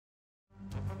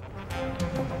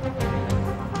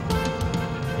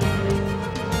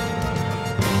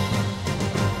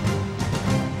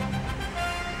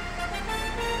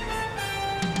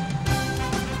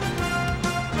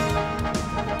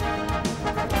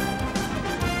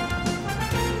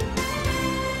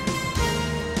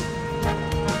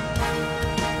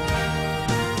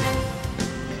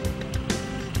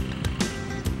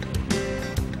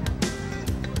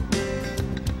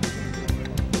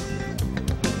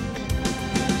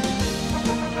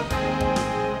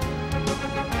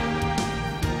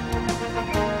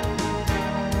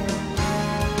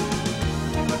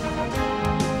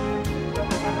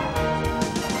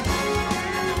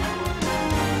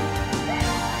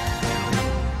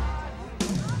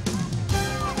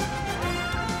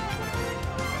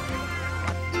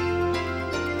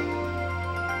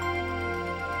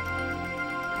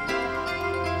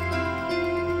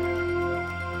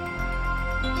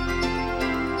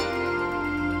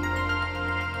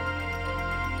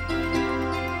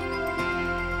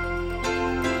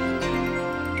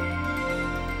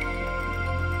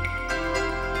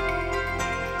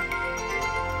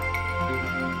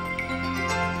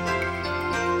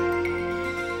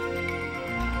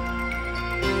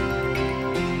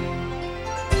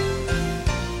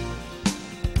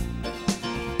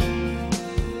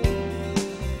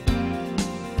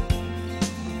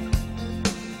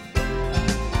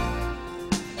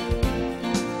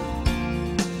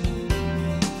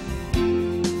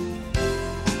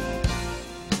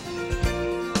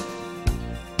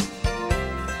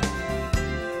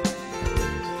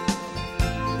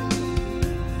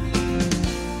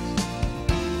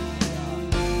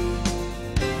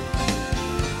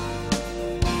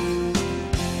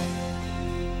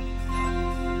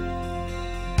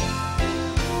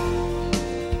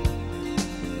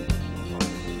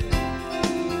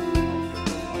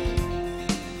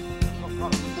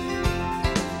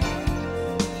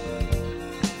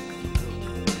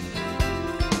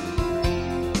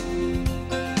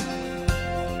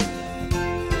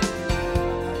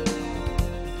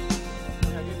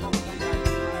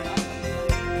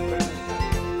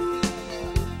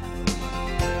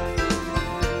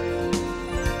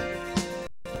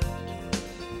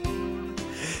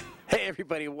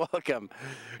everybody. Welcome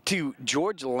to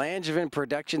George Langevin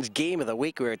Productions Game of the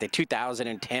Week. We're at the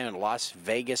 2010 Las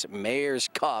Vegas Mayor's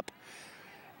Cup,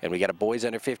 and we got a boys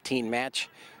under 15 match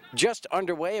just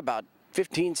underway about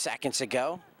 15 seconds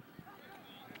ago.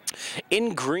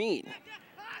 In green,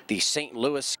 the St.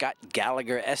 Louis Scott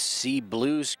Gallagher SC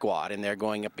Blue squad, and they're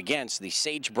going up against the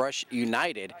Sagebrush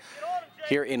United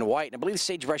here in white. And I believe the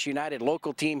Sagebrush United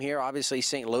local team here, obviously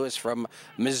St. Louis from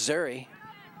Missouri.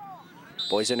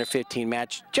 Boys under 15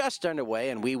 match just underway,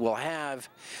 and we will have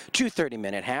two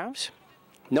 30-minute halves.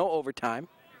 No overtime.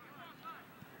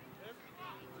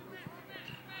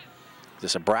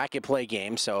 This is a bracket play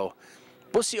game, so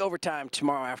we'll see overtime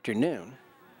tomorrow afternoon.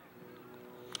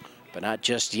 But not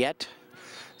just yet.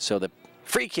 So the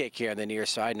free kick here on the near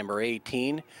side, number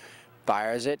 18,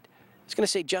 fires it. It's going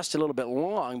to say just a little bit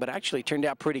long, but actually turned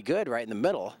out pretty good right in the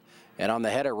middle. And on the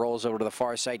header, rolls over to the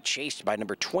far side, chased by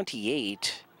number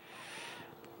 28,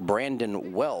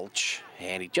 Brandon Welch,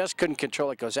 and he just couldn't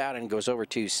control it, goes out and goes over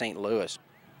to St. Louis.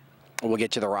 We'll get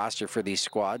to the roster for these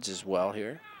squads as well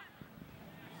here.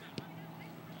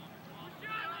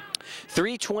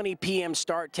 3:20 p.m.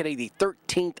 start today, the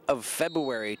 13th of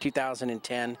February,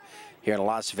 2010, here in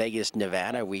Las Vegas,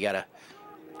 Nevada. We got a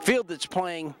field that's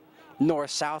playing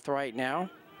north-south right now.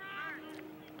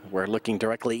 We're looking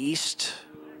directly east.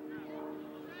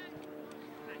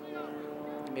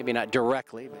 Maybe not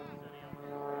directly, but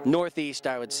northeast,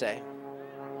 I would say.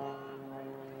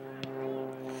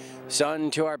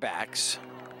 Sun to our backs.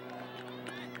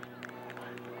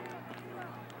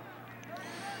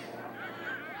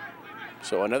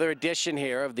 So another edition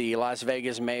here of the Las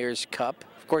Vegas Mayor's Cup.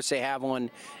 Of course, they have one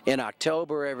in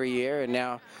October every year, and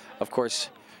now, of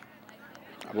course,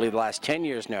 I believe the last 10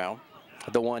 years now,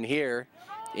 the one here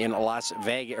in Las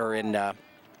Vegas, or in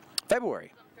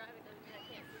February.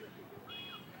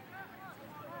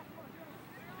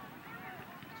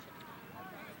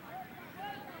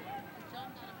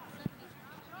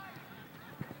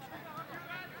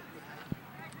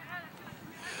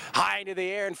 High into the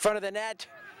air in front of the net.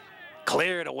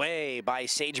 Cleared away by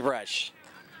Sagebrush.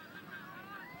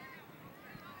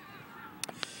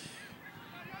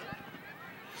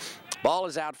 Ball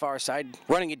is out far side.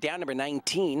 Running it down, number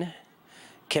 19,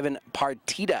 Kevin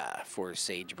Partita for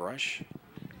Sagebrush.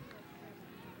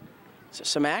 So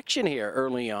some action here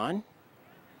early on.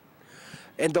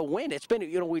 And the wind, it's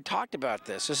been, we talked about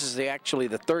this. This is actually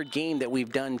the third game that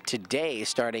we've done today,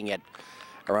 starting at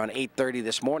around 8:30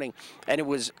 this morning, and it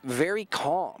was very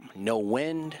calm. No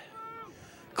wind,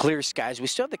 clear skies. We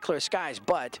still have the clear skies,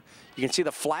 but you can see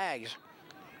the flags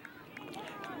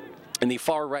in the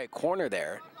far right corner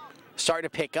there starting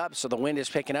to pick up, so the wind is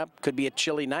picking up. Could be a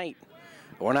chilly night.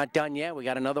 We're not done yet. We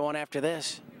got another one after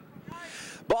this.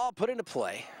 Ball put into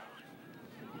play.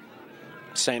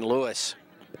 St. Louis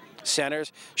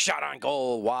centers, shot on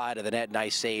goal, wide of the net.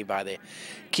 Nice save by the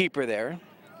keeper there,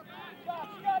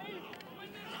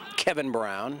 Kevin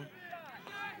Brown.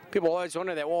 People always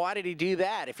wonder that, well, why did he do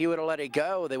that? If he would have let it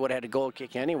go, they would have had a goal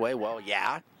kick anyway. Well,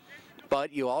 yeah,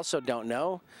 but you also don't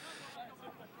know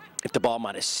if the ball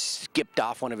might have skipped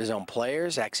off one of his own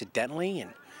players accidentally,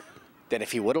 and then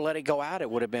if he would have let it go out,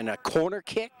 it would have been a corner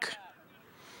kick.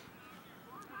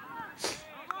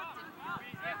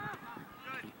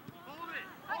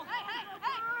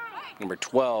 Number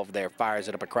 12 there fires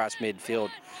it up across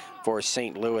midfield for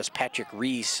St. Louis, Patrick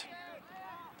Reese.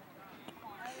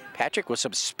 Patrick with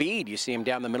some speed. You see him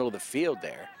down the middle of the field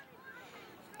there.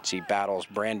 See, battles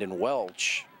Brandon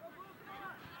Welch.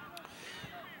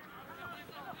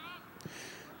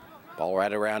 Ball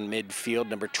right around midfield,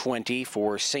 number 20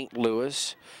 for St.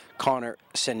 Louis, Connor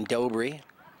Sendobri.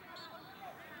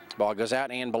 Ball goes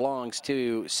out and belongs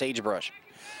to Sagebrush.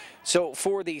 So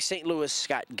for the St. Louis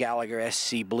Scott Gallagher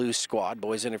SC Blue squad,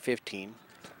 boys under 15,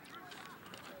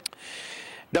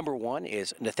 number 1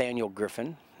 is Nathaniel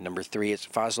Griffin. Number 3 is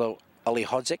Fazlo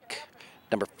Alihodzik.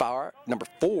 Number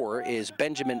 4 is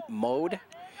Benjamin Mode.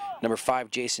 Number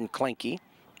 5, Jason Klenke.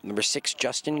 Number 6,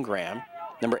 Justin Graham.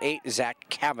 Number 8, Zach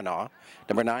Kavanaugh.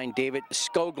 Number 9, David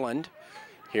Skoglund.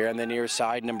 Here on the near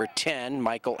side, number 10,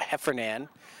 Michael Heffernan.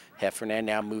 Heffernan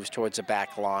now moves towards the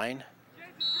back line.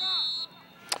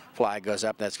 Flag goes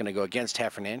up. That's going to go against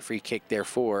Heffernan. Free kick there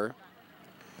for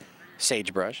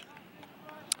Sagebrush.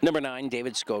 Number 9,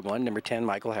 David Skoglund. Number 10,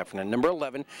 Michael Heffernan. Number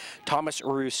 11, Thomas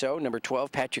Russo. Number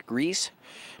 12, Patrick Reese.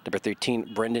 Number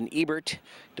 13, Brendan Ebert.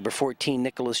 Number 14,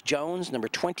 Nicholas Jones. Number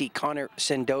 20, Connor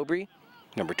Sendobri.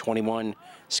 Number 21,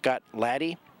 Scott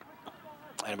Laddie.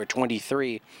 And number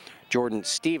 23, Jordan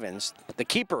Stevens. The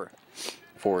keeper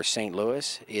for St.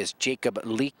 Louis is Jacob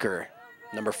Leaker.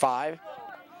 Number 5,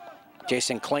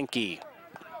 Jason Klenke.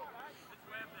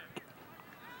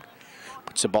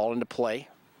 Puts the ball into play.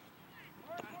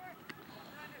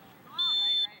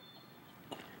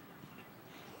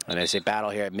 And as they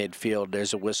battle here at midfield,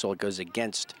 there's a whistle. It goes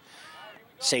against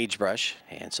Sagebrush.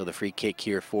 And so the free kick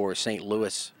here for St.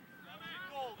 Louis.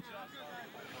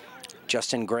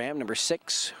 Justin Graham, number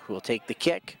 6, will take the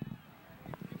kick.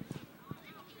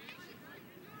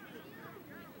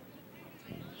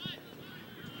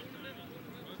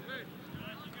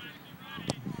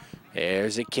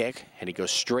 There's a kick, and he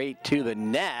goes straight to the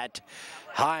net.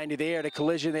 High into the air, the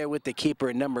collision there with the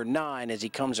keeper, number 9, as he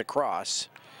comes across.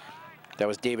 That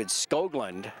was David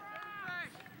Skoglund.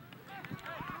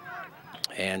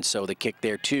 And so the kick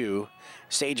there to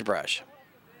Sagebrush.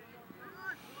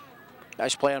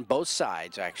 Nice play on both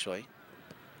sides, actually.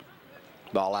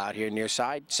 Ball out here near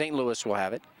side. St. Louis will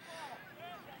have it.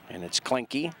 And it's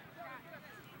Klinke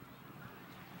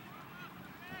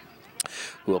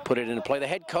who will put it into play. The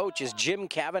head coach is Jim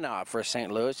Kavanaugh for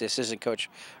St. Louis. Assistant coach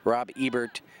Rob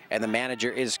Ebert. And the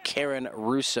manager is Karen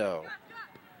Russo.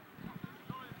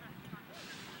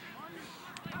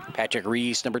 Patrick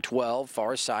Reese, number 12,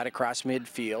 far side across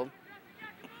midfield.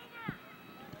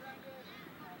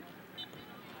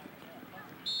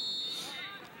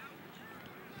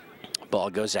 Ball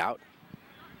goes out.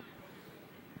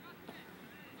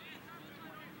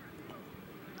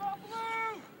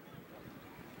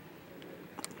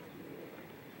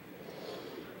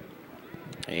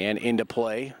 And into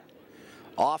play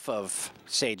off of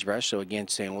Sagebrush. So again,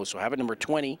 St. Louis will have it. Number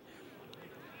 20.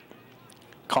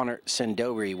 Connor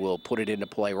Sendori will put it into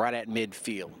play right at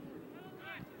midfield.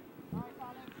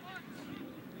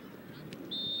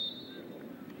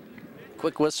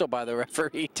 Quick whistle by the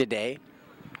referee today,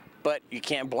 but you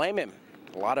can't blame him.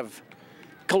 A lot of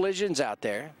collisions out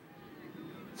there.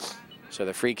 So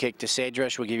the free kick to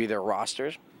Sagebrush will give you their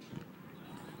rosters.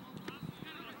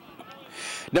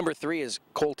 Number 3 is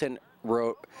Colton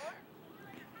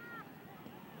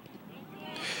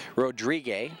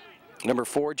Rodriguez. Number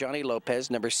 4, Johnny Lopez.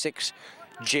 Number 6,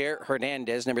 Jer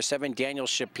Hernandez. Number 7, Daniel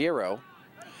Shapiro.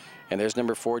 And there's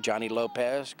number 4, Johnny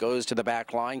Lopez. Goes to the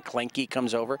back line. Klinke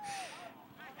comes over.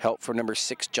 Help for number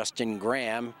 6, Justin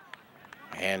Graham.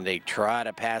 And they try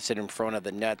to pass it in front of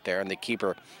the net there. And the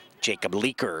keeper, Jacob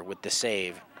Leaker, with the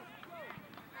save.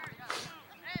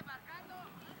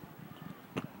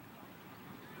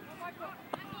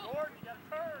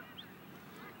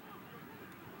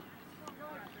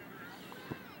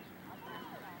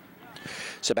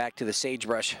 So back to the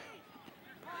Sagebrush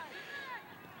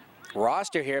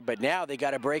roster here, but now they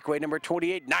got a breakaway, number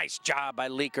 28. Nice job by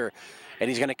Leaker, and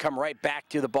he's going to come right back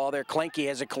to the ball there. Klinke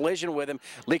has a collision with him.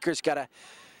 Leaker's got a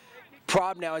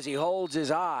problem now as he holds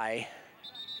his eye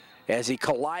as he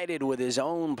collided with his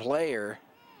own player.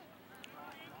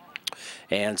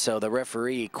 And so the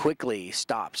referee quickly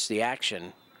stops the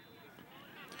action.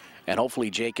 And hopefully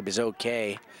Jacob is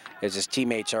okay as his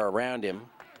teammates are around him.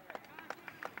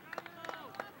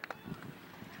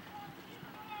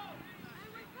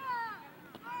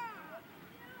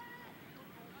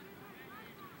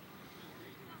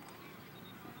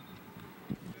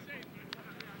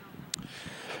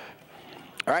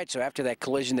 All right, so after that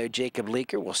collision there, Jacob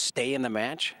Leaker will stay in the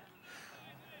match.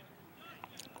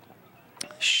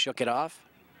 Shook it off.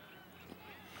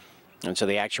 And so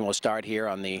the action will start here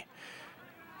on the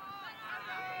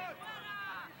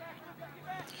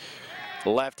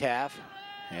left half.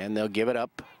 And they'll give it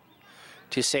up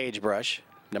to Sagebrush,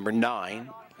 number 9,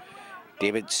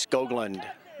 David Skoglund.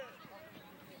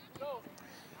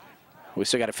 We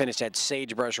still got to finish that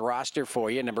Sagebrush roster for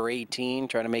you. Number 18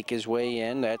 trying to make his way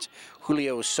in. That's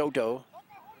Julio Soto.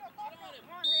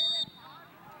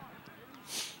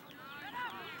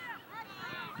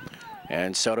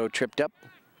 And Soto tripped up.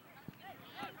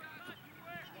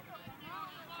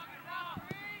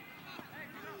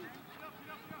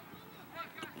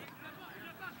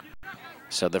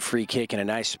 So the free kick in a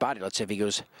nice spot. Let's see if he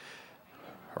goes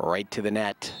right to the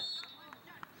net.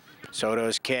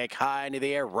 Soto's kick high into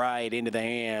the air, right into the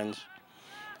hands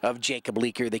of Jacob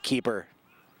Leaker, the keeper.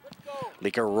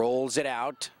 Leaker rolls it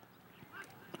out.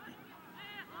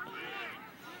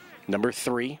 Number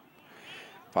 3,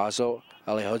 Fazo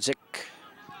Alehodzic.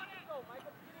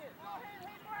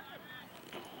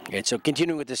 And so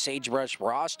continuing with the Sagebrush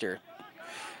roster.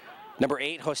 Number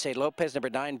 8, Jose Lopez. Number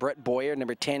 9, Brett Boyer.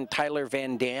 Number 10, Tyler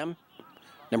Van Dam.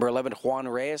 Number 11, Juan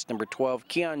Reyes. Number 12,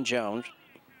 Keon Jones.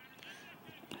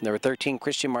 Number 13,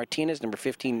 Christian Martinez. Number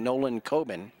 15, Nolan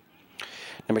Coben.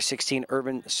 Number 16,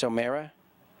 Urban Somera.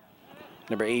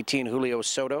 Number 18, Julio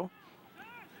Soto.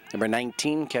 Number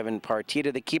 19, Kevin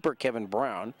Partita. The keeper, Kevin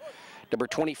Brown. Number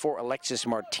 24, Alexis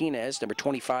Martinez. Number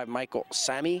 25, Michael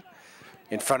Sami.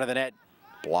 In front of the net,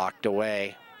 blocked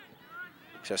away.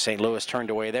 So St. Louis turned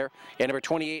away there. And number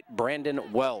 28,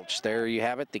 Brandon Welch. There you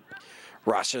have it, the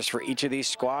rosters for each of these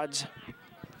squads.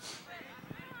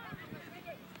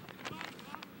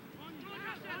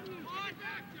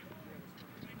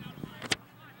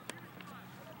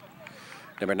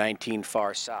 Number 19,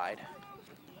 far side.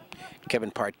 Kevin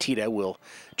Partita will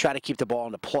try to keep the ball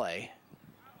into play.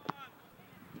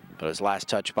 But his last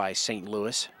touch by St.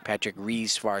 Louis. Patrick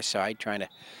Rees, far side, trying to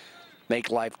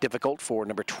make life difficult for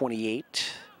number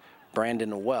 28,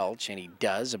 Brandon Welch, and he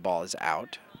does. The ball is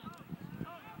out.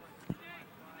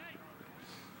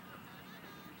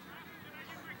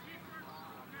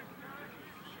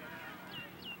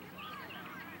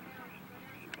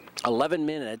 "11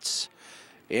 minutes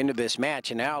into this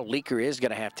match, and now Leaker is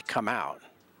going to have to come out.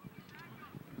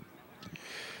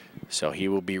 So he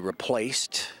will be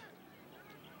replaced.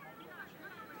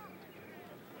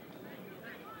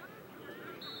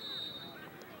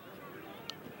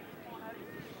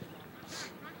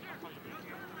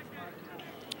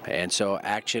 And so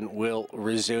action will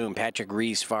resume. Patrick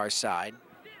Rees, far side.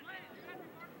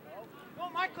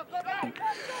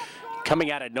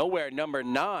 Coming out of nowhere, number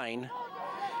 9,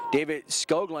 David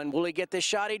Skoglund. Will he get this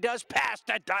shot? He does. Past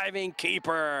the diving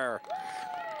keeper.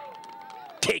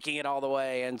 Taking it all the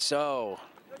way. And so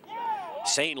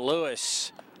St.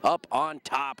 Louis up on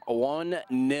top,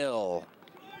 1-0.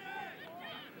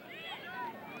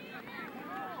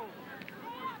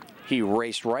 He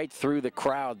raced right through the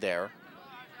crowd there.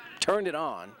 Turned it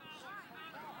on.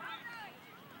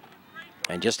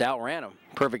 And just outran him.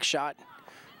 Perfect shot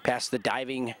past the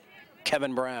diving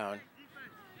Kevin Brown.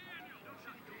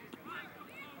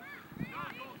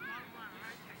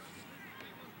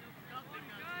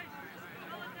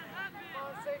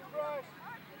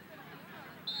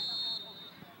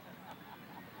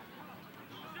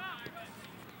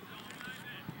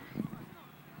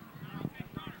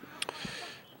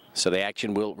 So the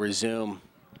action will resume.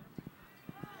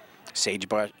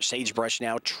 Sagebrush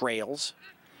now trails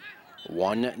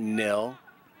 1-0.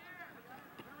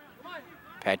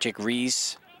 Patrick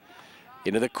Rees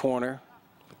into the corner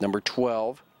with number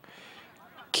 12,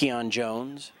 Keon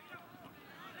Jones.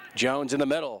 Jones in the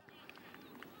middle.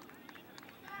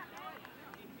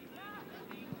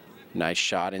 Nice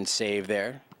shot and save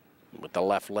there with the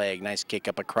left leg. Nice kick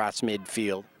up across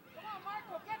midfield.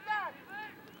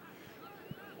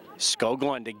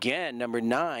 Skoglund again, number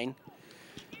 9.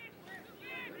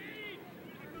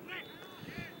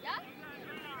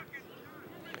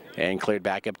 And cleared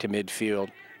back up to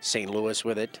midfield. St. Louis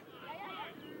with it.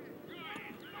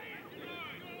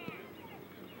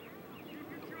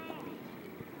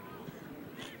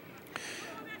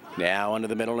 Now into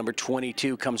the middle, number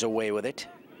 22 comes away with it.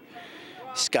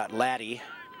 Scott Laddie,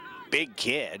 big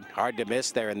kid, hard to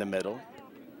miss there in the middle.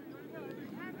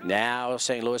 Now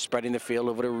St. Louis spreading the field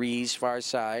over to Rees, far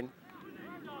side.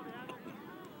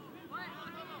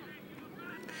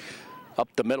 Up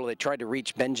the middle, they tried to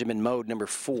reach Benjamin Mode, number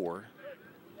 4.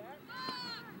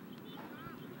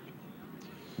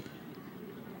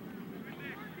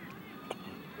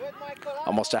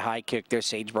 Almost a high kick there.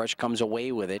 Sagebrush comes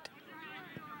away with it.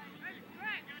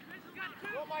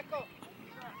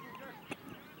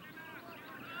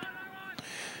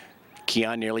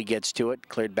 Keon nearly gets to it.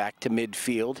 Cleared back to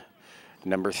midfield.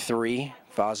 Number 3,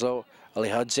 Fazo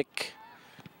Alihudzik.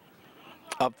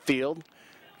 Upfield.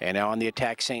 And now on the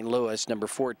attack, St. Louis, number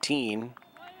 14,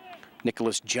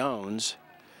 Nicholas Jones,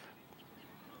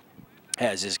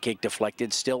 has his kick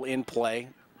deflected, still in play.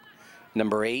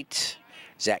 Number 8,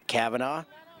 Zach Kavanaugh.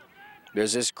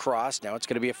 There's this cross. Now it's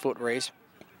going to be a foot race.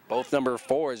 Both number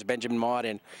 4s, Benjamin Maude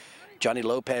and Johnny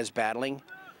Lopez, battling.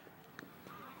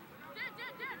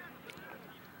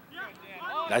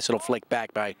 Nice little flick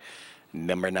back by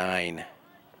number 9,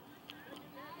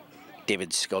 David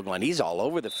Skoglund. He's all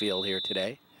over the field here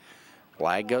today.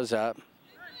 Flag goes up.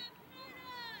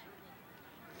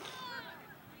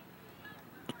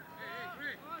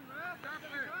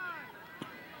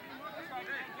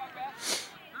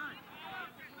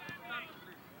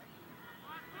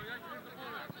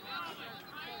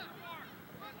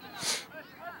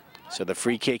 So the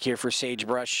free kick here for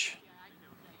Sagebrush.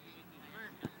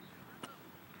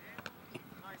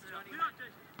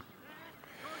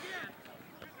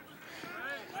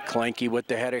 Clanky with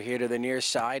the header here to the near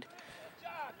side.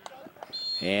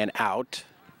 And out.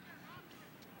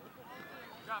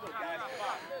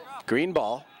 Green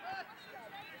ball.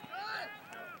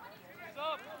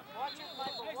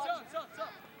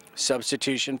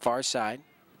 Substitution far side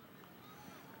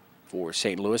for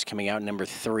St. Louis, coming out number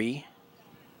 3.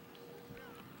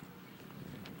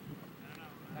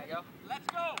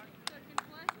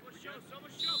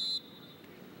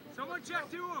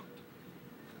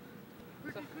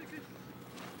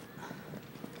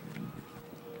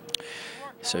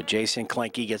 So Jason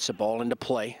Klenke gets the ball into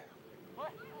play.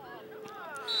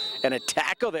 And a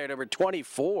tackle there, number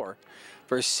 24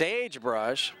 for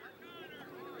Sagebrush.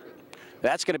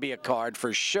 That's going to be a card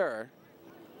for sure.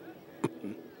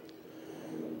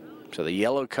 So the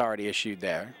yellow card issued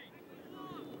there.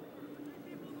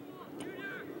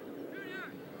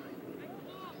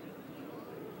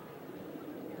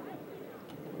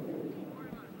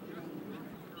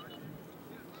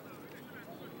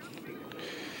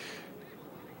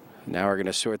 Now we're going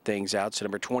to sort things out. So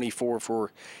number 24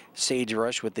 for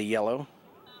Sagebrush with the yellow,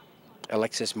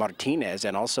 Alexis Martinez,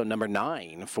 and also number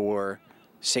 9 for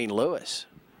St. Louis.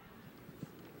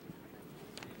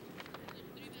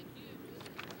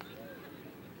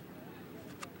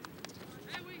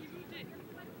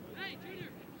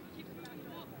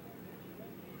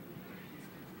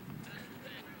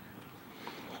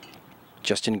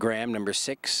 Justin Graham, number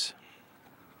 6,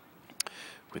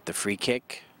 with the free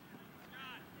kick.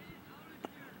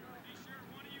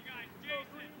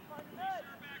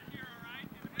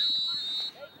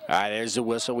 All right, there's the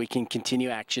whistle. We can continue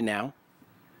action now.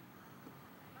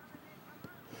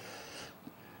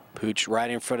 Pooch right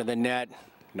in front of the net.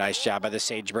 Nice job by the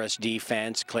Sagebrush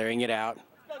defense, clearing it out.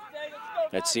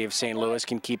 Let's see if St. Louis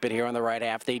can keep it here on the right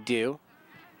half. They do.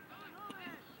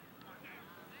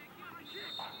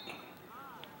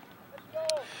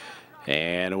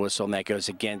 And a whistle, and that goes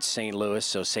against St. Louis,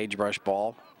 so Sagebrush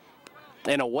ball.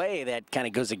 In a way, that kind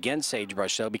of goes against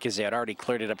Sagebrush, though, because they had already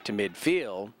cleared it up to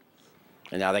midfield,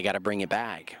 and now they got to bring it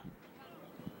back.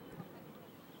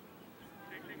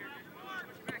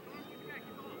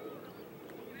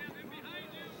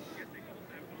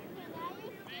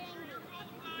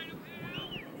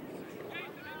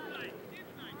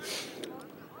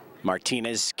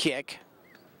 Martinez kick,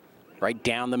 right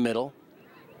down the middle.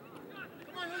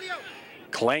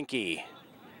 Klenke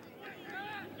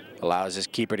allows his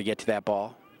keeper to get to that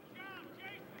ball.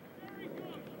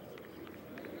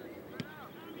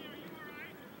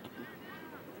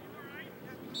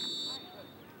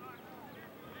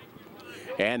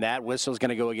 And that whistle is going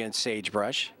to go against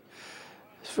Sagebrush.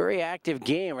 It's a very active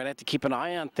game. We're going to have to keep an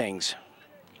eye on things.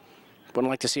 Wouldn't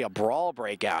like to see a brawl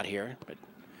break out here, but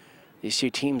these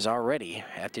two teams already,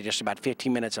 after just about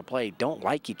 15 minutes of play, don't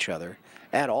like each other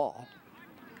at all.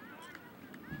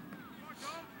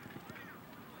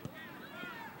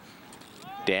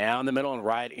 Down the middle and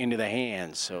right into the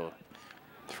hands. So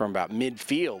from about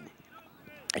midfield,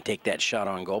 I take that shot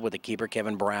on goal with the keeper,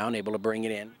 Kevin Brown, able to bring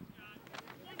it in.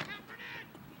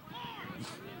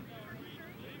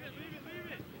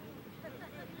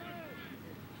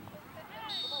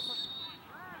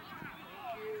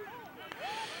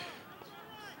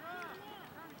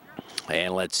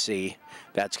 And let's see,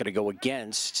 that's going to go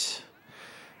against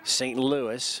St.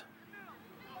 Louis.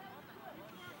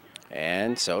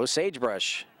 And so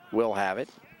Sagebrush will have it.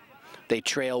 They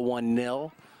trail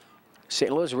 1-0. St.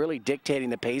 Louis really dictating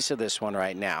the pace of this one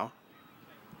right now.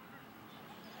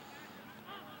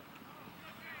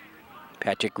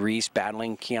 Patrick Reese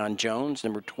battling Keon Jones,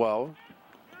 number 12.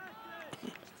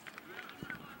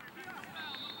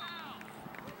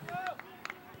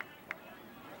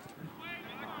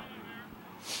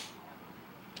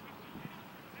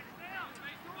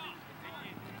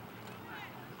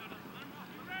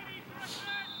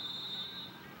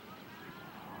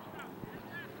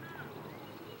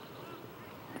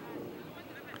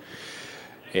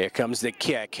 Here comes the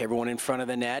kick. Everyone in front of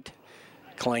the net.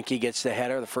 Klenke gets the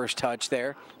header, the first touch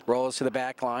there. Rolls to the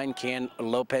back line. Can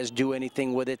Lopez do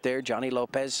anything with it there? Johnny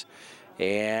Lopez.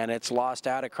 And it's lost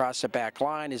out across the back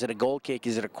line. Is it a goal kick?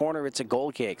 Is it a corner? It's a goal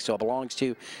kick. So it belongs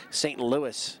to St.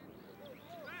 Louis.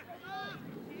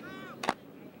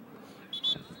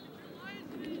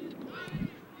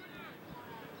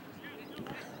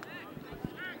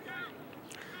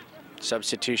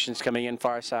 Substitutions coming in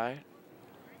far side.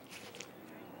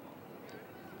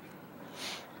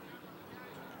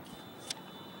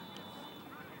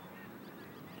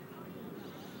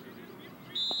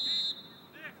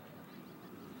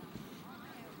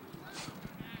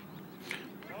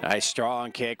 Nice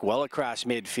strong kick, well across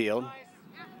midfield.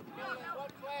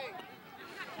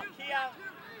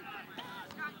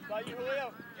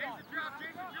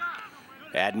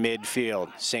 At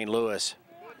midfield, St. Louis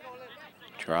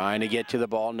trying to get to the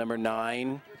ball, number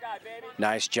 9.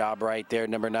 Nice job right there,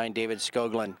 number 9, David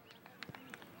Skoglund.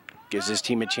 Gives his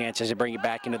team a chance as they bring it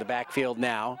back into the backfield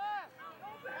now.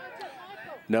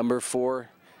 Number 4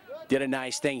 did a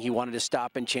nice thing. He wanted to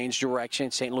stop and change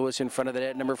direction. St. Louis in front of the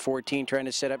net. Number 14 trying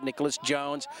to set up Nicholas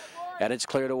Jones. And it's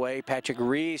cleared away. Patrick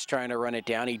Reese trying to run it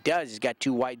down. He does. He's got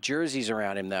 2 white jerseys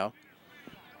around him, though.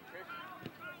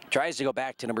 Tries to go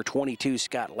back to number 22,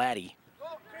 Scott Laddie.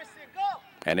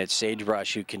 And it's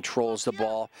Sagebrush who controls the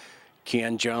ball.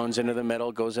 Keon Jones into the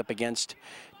middle, goes up against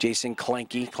Jason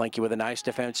Klenke. Klenke with a nice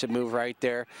defensive move right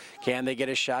there. Can they get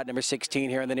a shot? Number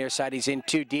 16 here on the near side. He's in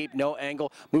too deep, no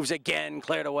angle. Moves again,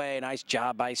 cleared away. Nice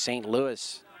job by St.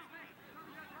 Louis.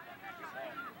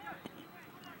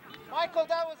 Michael,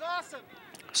 that was awesome.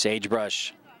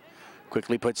 Sagebrush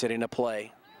quickly puts it into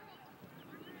play.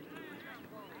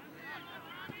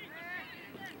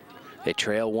 They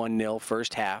trail 1-0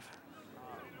 first half.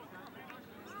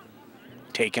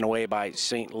 Taken away by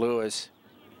St. Louis.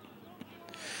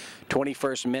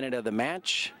 21st minute of the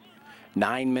match.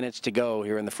 9 minutes to go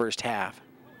here in the first half.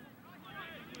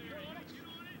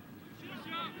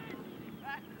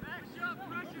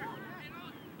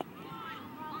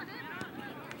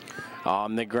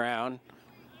 On the ground.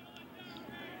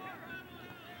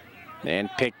 And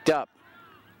picked up.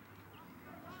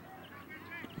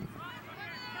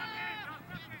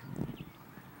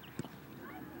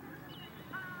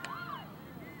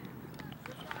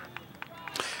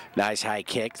 Nice high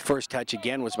kick. First touch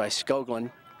again was by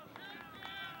Skoglund.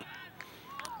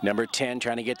 Number 10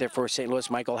 trying to get there for St. Louis,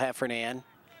 Michael Heffernan.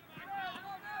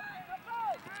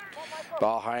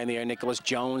 Ball high in the air, Nicholas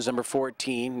Jones, number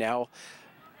 14. Now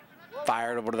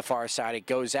fired over to the far side. It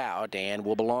goes out and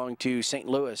will belong to St.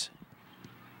 Louis.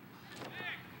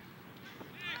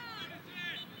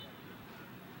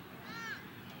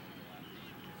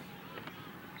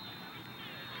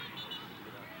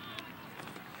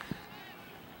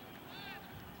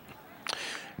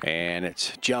 And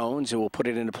it's Jones who will put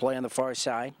it into play on the far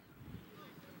side.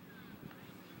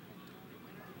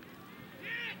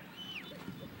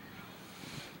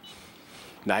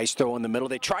 Nice throw in the middle.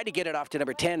 They tried to get it off to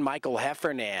number 10, Michael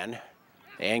Heffernan,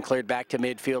 and cleared back to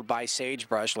midfield by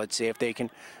Sagebrush. Let's see if they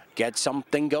can get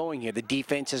something going here. The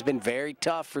defense has been very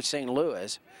tough for St.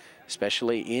 Louis,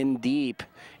 especially in deep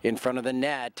in front of the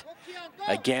net.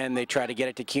 Again, they try to get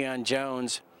it to Keon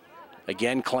Jones.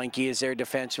 Again, Klenke is there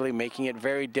defensively, making it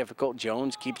very difficult.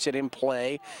 Jones keeps it in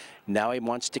play. Now he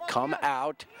wants to come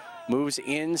out, moves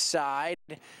inside,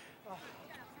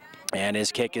 and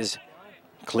his kick is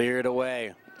cleared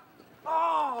away.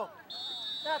 Oh,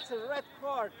 that's a red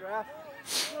card, ref.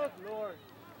 Good Lord.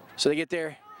 So they get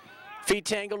their feet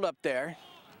tangled up there.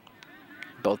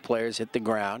 Both players hit the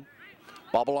ground.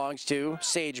 Ball belongs to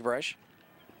Sagebrush.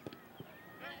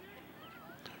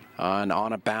 On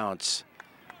a bounce.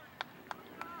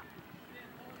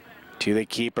 To the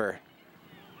keeper.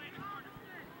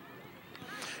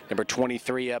 Number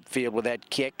 23 upfield with that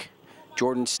kick,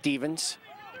 Jordan Stevens.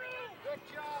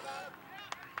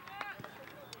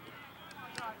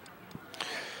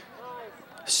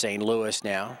 St. Louis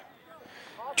now.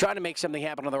 Trying to make something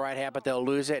happen on the right half, but they'll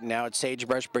lose it. And now it's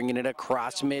Sagebrush bringing it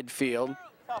across midfield.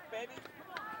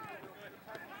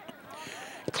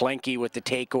 Klenke with the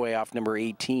takeaway off number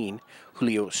 18,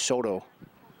 Julio Soto.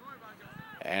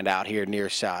 And out here near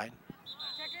side.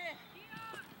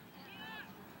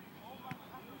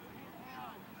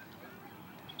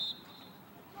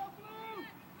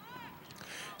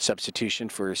 Substitution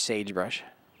for Sagebrush.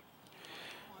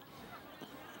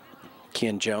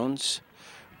 Keon Jones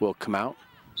will come out.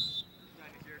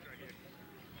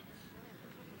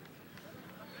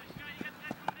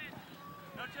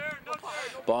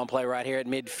 Ball in play right here at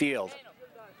midfield.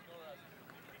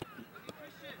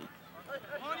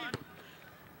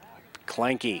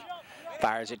 Klenke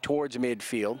fires it towards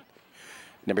midfield.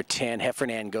 Number 10,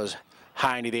 Heffernan, goes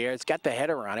high into the air. It's got the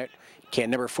header on it. Can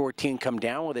number 14 come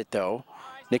down with it, though?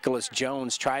 Nicholas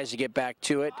Jones tries to get back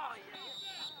to it.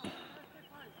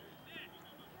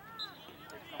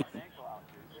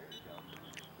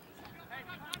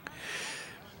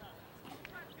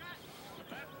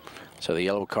 So the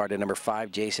yellow card to number 5,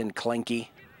 Jason Klenke.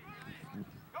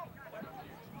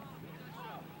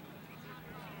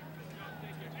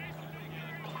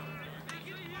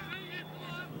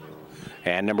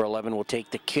 And number 11 will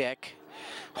take the kick,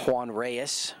 Juan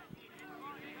Reyes.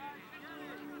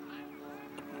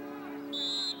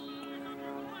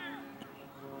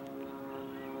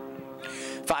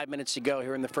 Five minutes to go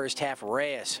here in the first half.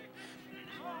 Reyes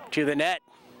to the net.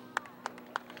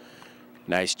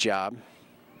 Nice job.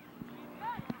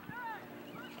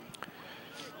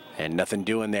 And nothing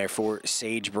doing there for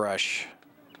Sagebrush.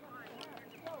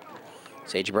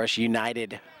 Sagebrush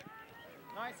United.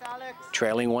 Nice, Alex.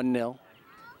 Trailing 1-0.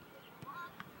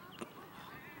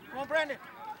 Come on, Brandon.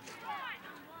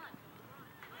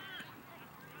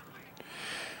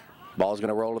 Ball's going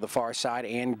to roll to the far side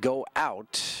and go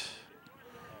out.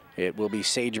 It will be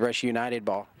Sagebrush United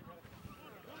ball.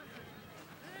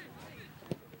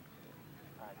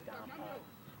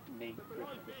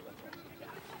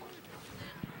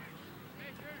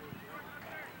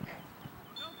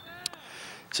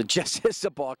 So just as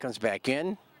the ball comes back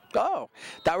in, oh,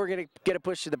 thought we were going to get a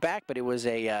push to the back, but it was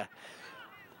an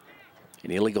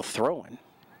illegal throw-in.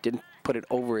 Didn't put it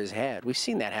over his head. We've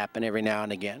seen that happen every now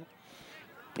and again.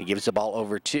 He gives the ball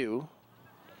over to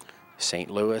St.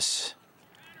 Louis.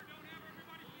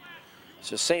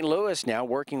 So St. Louis now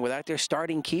working without their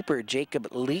starting keeper, Jacob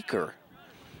Leaker.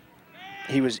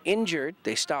 He was injured.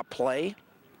 They stopped play.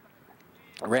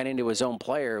 Ran into his own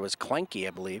player. It was Klenke,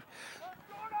 I believe.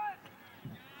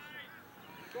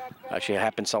 Actually, it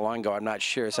happened so long ago, I'm not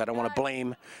sure, so I don't want to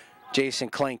blame Jason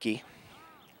Klenke.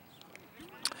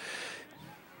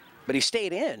 But he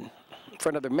stayed in for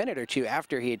another minute or two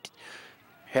after he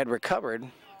had recovered,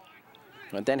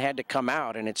 but then had to come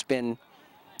out, and it's been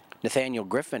Nathaniel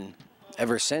Griffin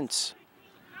ever since.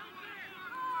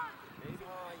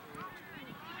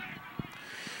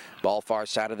 Ball far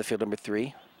side of the field, number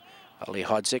 3, Ali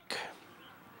Hodzik.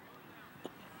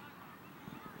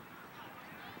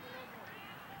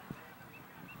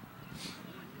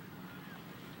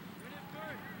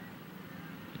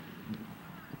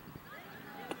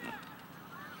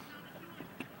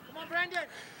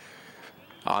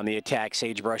 On the attack,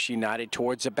 Sagebrush United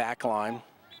towards the back line.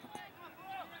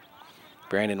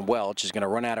 Brandon Welch is going to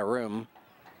run out of room.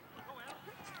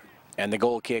 And the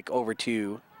goal kick over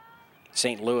to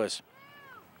St. Louis.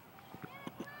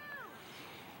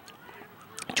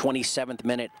 27th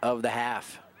minute of the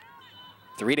half.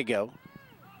 3 to go.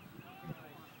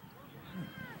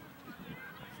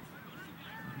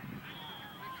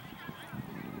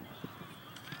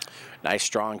 Nice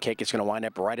strong kick. It's going to wind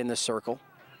up right in the circle.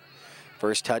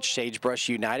 First touch, Sagebrush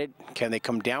United. Can they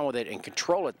come down with it and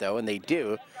control it, though? And they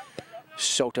do.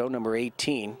 Soto, number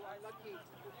 18.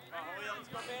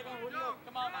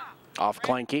 Off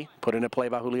Klenke. Put into play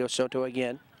by Julio Soto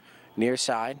again. Near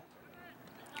side.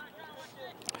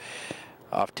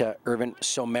 Off to Irvin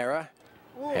Somera.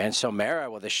 And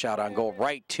Somera with a shot on goal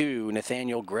right to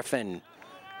Nathaniel Griffin,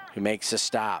 who makes the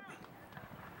stop.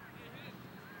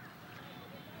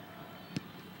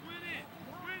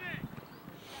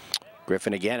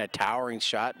 Griffin again, a towering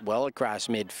shot well across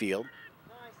midfield.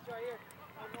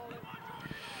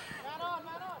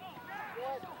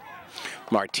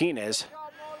 Martinez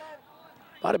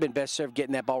might have been best served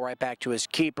getting that ball right back to his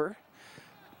keeper.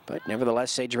 But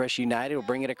nevertheless, Sagebrush United will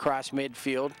bring it across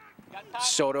midfield.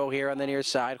 Soto here on the near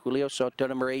side. Julio Soto,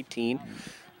 number 18,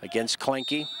 against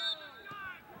Klenke.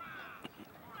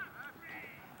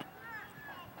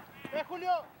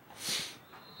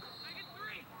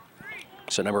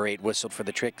 So number 8 whistled for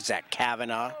the trick, Zach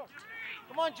Kavanaugh.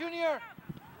 Come on, Junior.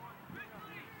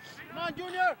 Come on,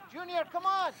 Junior. Junior, come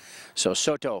on. So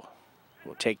Soto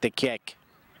will take the kick.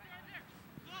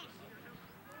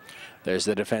 There's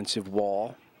the defensive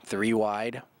wall, 3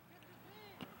 wide.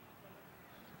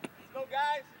 Let's go,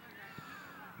 guys.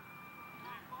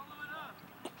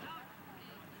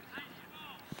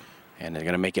 And they're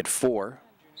going to make it 4.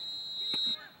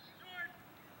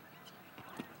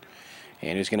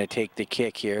 And who's going to take the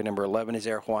kick here? Number 11 is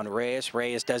there, Juan Reyes.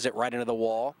 Reyes does it right into the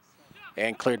wall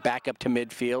and cleared back up to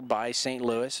midfield by St.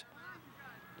 Louis.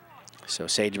 So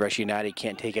Sagebrush United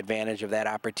can't take advantage of that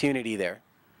opportunity there.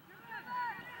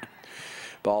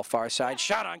 Ball far side,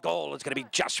 shot on goal. It's going to be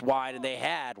just wide, and they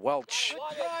had Welch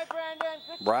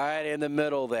right in the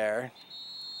middle there,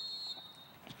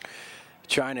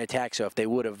 trying to attack. So if they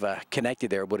would have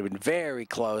connected there, it would have been very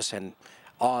close. And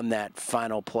on that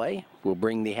final play, we'll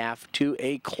bring the half to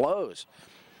a close.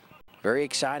 Very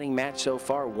exciting match so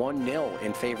far, 1-0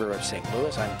 in favor of St.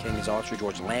 Louis. I'm King Gonzalez for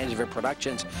George Langevin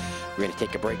Productions. We're going to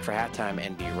take a break for halftime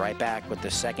and be right back with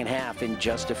the second half in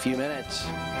just a few minutes.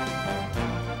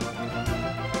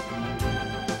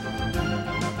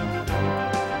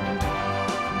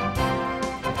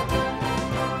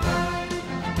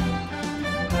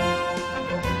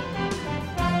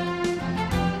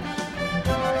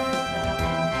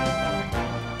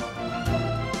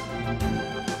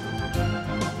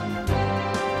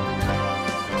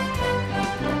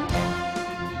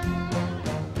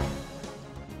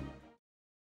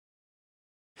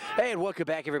 Hey, and welcome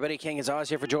back, everybody. King Gonzalez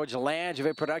here for George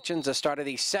Langevin Productions. The start of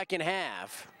the second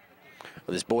half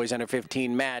of this boys under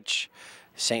 15 match.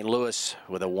 St. Louis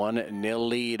with a 1-0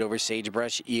 lead over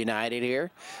Sagebrush United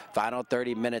here. Final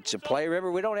 30 minutes of play.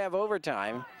 Remember, we don't have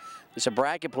overtime. It's a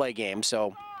bracket play game,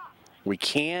 so we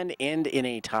can end in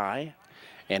a tie.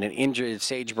 And an injured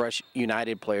Sagebrush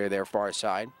United player there far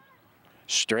side.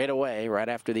 Straight away, right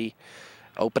after the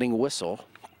opening whistle.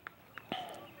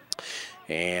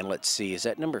 And let's see, is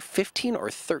that number 15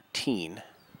 or 13?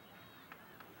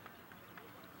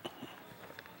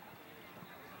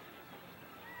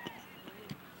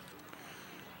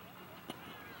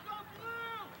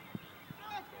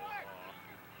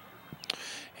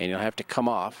 And you'll have to come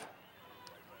off.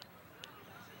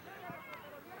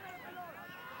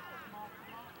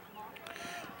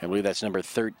 I believe that's number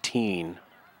 13,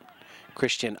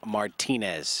 Christian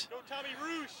Martinez.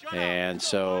 And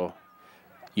so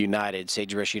United,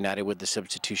 Sagebrush United with the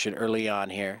substitution early on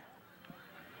here.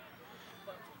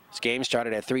 This game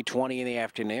started at 3:20 in the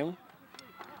afternoon.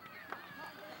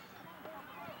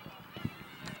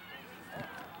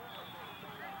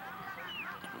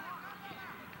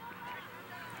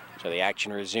 So the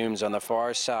action resumes on the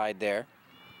far side there.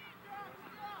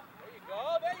 There you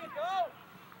go, there you go.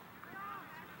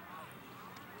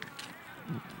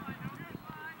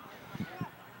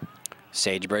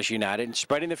 Sagebrush United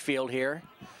spreading the field here,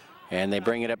 and they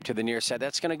bring it up to the near side.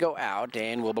 That's going to go out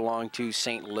and will belong to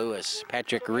St. Louis.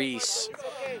 Patrick Reese,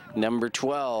 number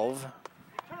 12,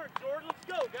 Turn, Jordan, let's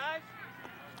go, guys.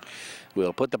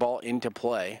 will put the ball into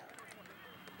play.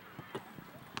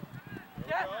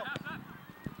 Yeah.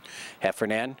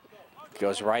 Heffernan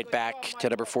goes right back to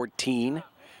number 14,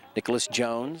 Nicholas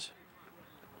Jones.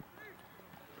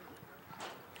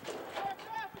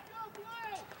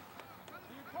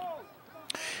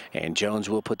 And Jones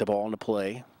will put the ball into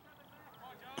play.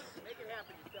 Make it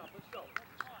happen yourself. Let's go.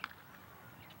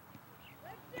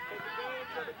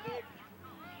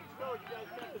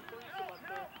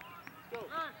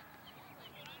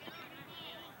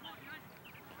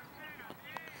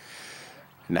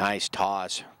 Nice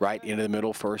toss right into the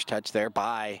middle. First touch there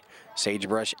by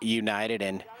Sagebrush United,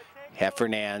 and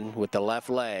Heffernan with the left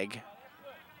leg.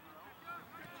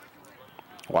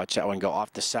 Watch that one go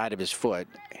off the side of his foot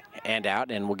and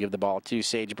out, and we'll give the ball to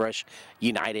Sagebrush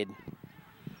United.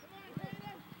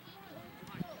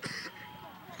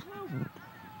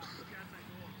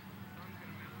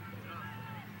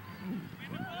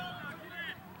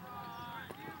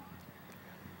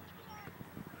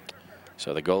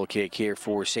 So the goal kick here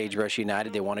for Sagebrush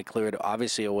United. They want to clear it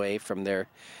obviously away from their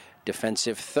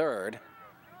defensive third.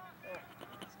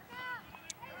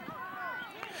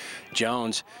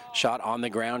 Jones shot on the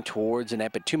ground towards the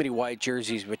net, but too many white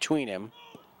jerseys between him.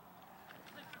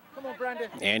 Come on, Brandon.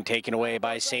 And taken away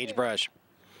by Sagebrush.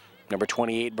 Number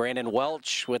 28, Brandon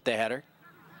Welch with the header.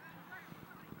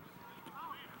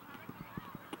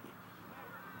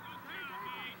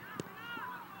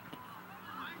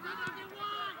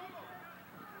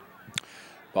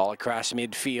 Ball across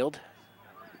midfield.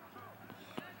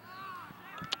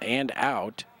 And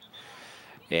out.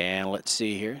 And let's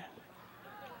see here.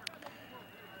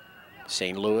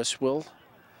 St. Louis will,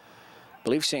 I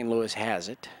believe St. Louis has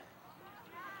it.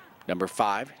 Number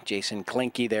 5, Jason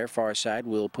Klinke there, far side,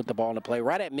 will put the ball into play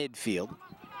right at midfield.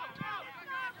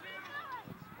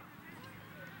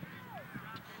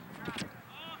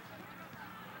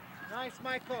 Nice,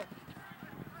 Michael.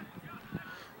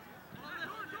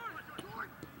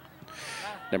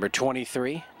 Number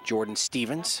 23, Jordan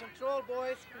Stevens. Control,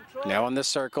 boys. Control. Now in the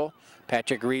circle,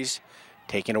 Patrick Reese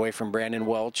taken away from Brandon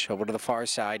Welch over to the far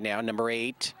side now. Number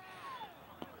 8,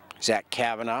 Zach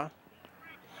Kavanaugh.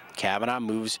 Kavanaugh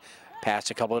moves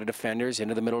past a couple of defenders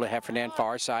into the middle of Heffernan,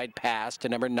 far side pass to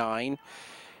number 9,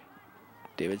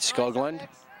 David Skoglund.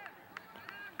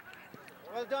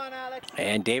 Well done, Alex.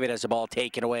 And David has the ball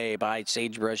taken away by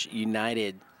Sagebrush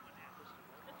United.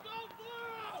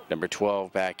 Number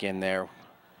 12 back in there.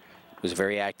 Was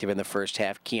very active in the first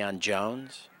half, Keon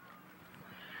Jones.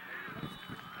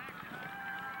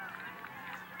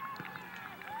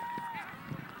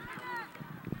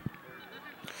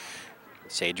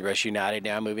 Sagebrush United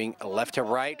now moving left to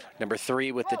right. Number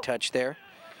 3 with the touch there,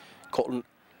 Colton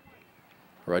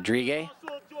Rodriguez.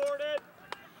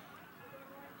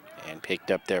 And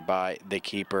picked up there by the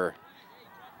keeper,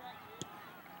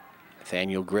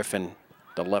 Nathaniel Griffin,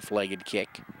 the left-legged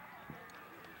kick.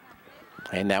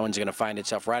 And that one's going to find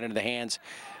itself right into the hands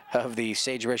of the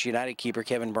Sagebrush United keeper,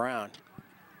 Kevin Brown.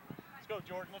 Let's go,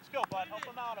 Jordan. Let's go, bud. Help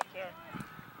him out up there.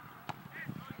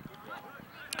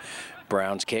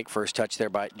 Brown's kick, first touch there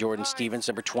by Jordan Stevens,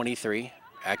 number 23.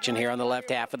 Action here on the left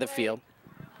half of the field.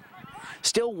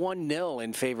 Still 1-0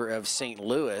 in favor of St.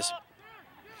 Louis.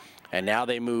 And now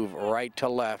they move right to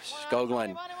left.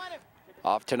 Skoglund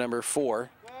off to number 4.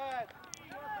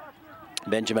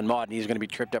 Benjamin Mauden, he's going to be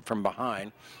tripped up from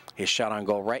behind. His shot on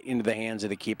goal right into the hands of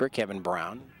the keeper, Kevin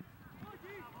Brown.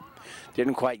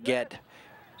 Didn't quite get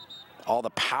all the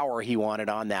power he wanted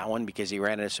on that one because he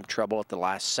ran into some trouble at the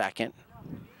last second.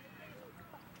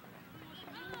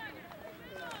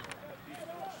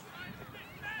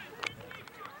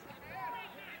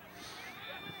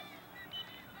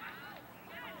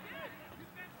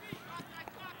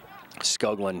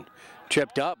 Skoglund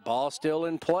tripped up, ball still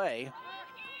in play.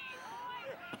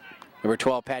 Number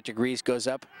 12, Patrick Reese goes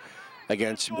up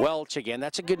against Welch again.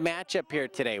 That's a good matchup here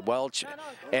today. Welch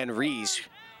and Reese,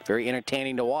 very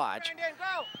entertaining to watch.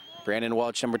 Brandon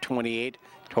Welch, number 28,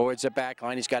 towards the back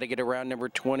line. He's got to get around number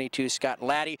 22, Scott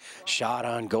Laddie. Shot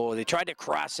on goal. They tried to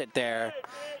cross it there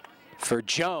for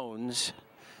Jones.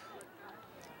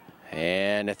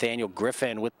 And Nathaniel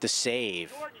Griffin with the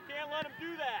save. Jordan, you can't let him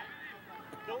do that.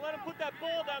 Don't let him put that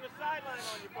ball down the sideline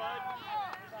on you, bud.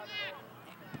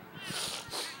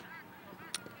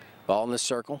 Ball in the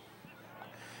circle.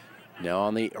 Now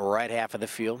on the right half of the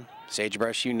field.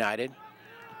 Sagebrush United.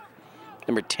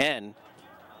 Number 10,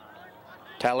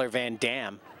 Tyler Van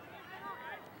Dam.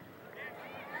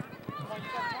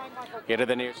 Get to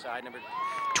the near side, number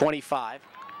 25.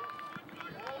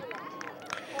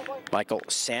 Michael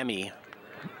Sammy.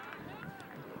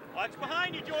 Watch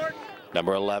behind you, Jordan.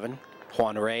 Number 11,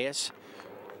 Juan Reyes.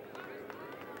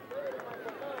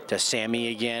 To Sammy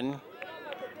again.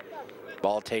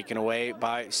 Ball taken away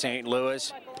by St.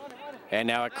 Louis. And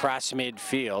now across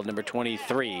midfield, number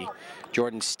 23,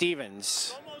 Jordan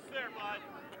Stevens. Almost there, bud.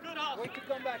 Good hustle. Wait to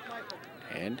come back, Michael.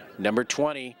 And number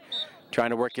 20, trying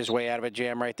to work his way out of a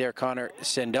jam right there, Connor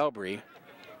Sendobri.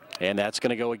 And that's going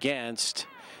to go against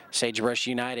Sagebrush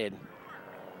United.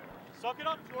 Suck it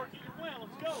up, Jordan. Get your win.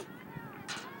 Let's go.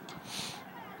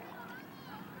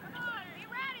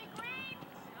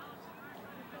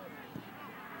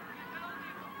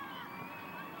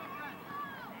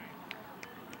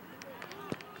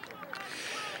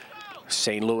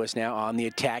 St. Louis now on the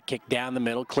attack, kick down the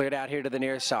middle, cleared out here to the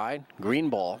near side. Green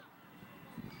ball.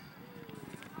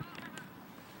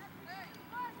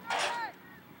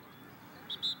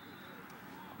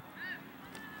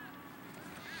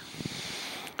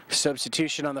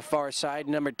 Substitution on the far side.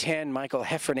 Number 10, Michael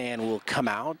Heffernan will come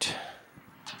out.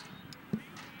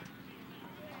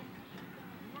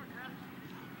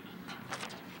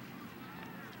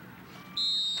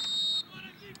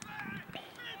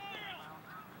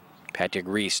 Patrick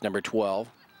Reese, number 12,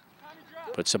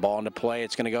 puts the ball into play.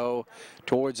 It's going to go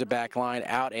towards the back line,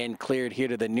 out and cleared here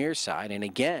to the near side. And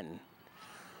again,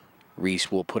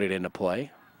 Reese will put it into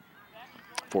play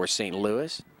for St.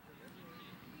 Louis.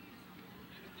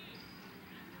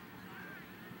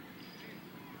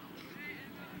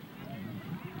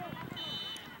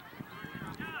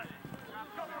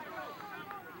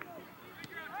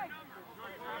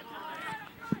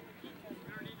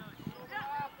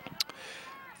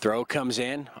 Throw comes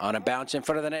in on a bounce in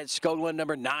front of the net. Skoglund,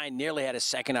 number 9, nearly had a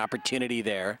second opportunity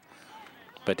there.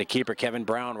 But the keeper, Kevin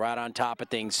Brown, right on top of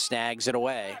things, snags it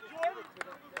away.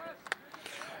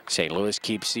 St. Louis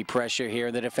keeps the pressure here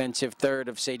in the defensive third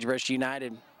of Sagebrush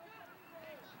United.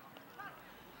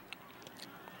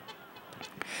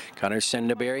 Connor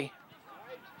Sendaberry.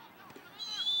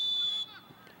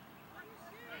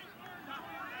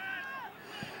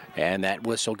 And that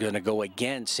whistle going to go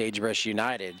against Sagebrush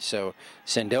United. So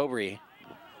Sendobri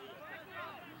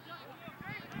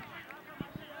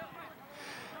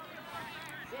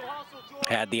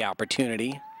had the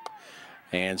opportunity.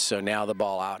 And so now the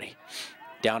ball out.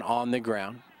 Down on the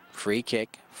ground. Free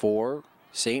kick for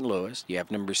St. Louis. You have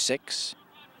number 6.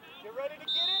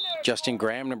 Justin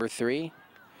Graham, number 3.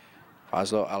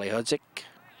 Fazlo Alihudzik.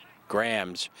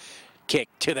 Graham's kick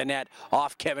to the net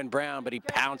off Kevin Brown, but he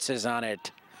pounces on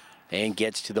it and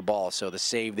gets to the ball. So the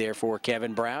save there for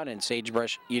Kevin Brown and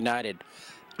Sagebrush United.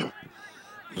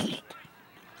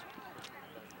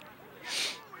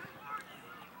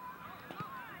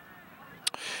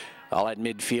 All at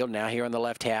midfield now here on the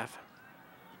left half.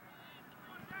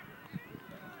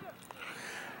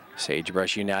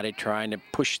 Sagebrush United trying to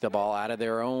push the ball out of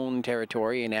their own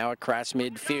territory and now across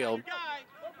midfield.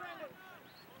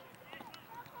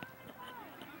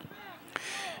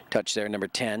 Touch there, number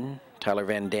 10, Tyler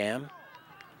Van Dam.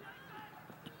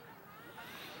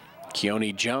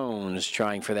 Keone Jones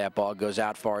trying for that ball, goes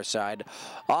out far side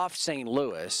off St.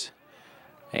 Louis.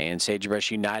 And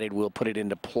Sagebrush United will put it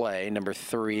into play. Number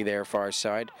 3 there far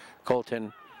side,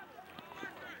 Colton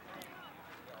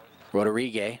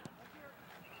Rodriguez.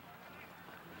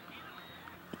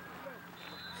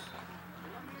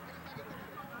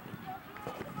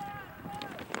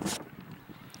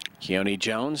 Keone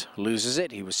Jones loses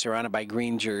it. He was surrounded by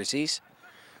green jerseys.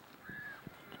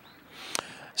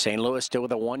 St. Louis still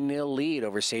with a 1-0 lead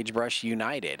over Sagebrush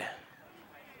United.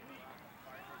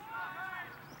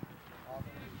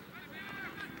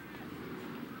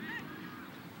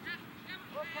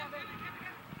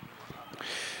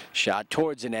 Shot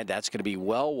towards the net. That's going to be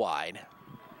well wide.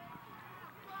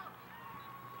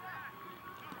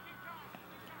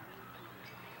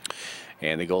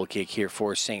 And the goal kick here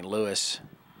for St. Louis.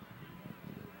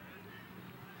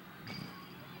 Let's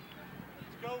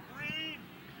go, Green.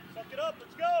 Suck it up.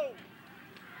 Let's go.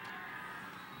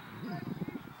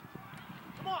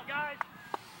 Come on, guys.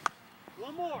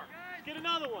 One more. Let's get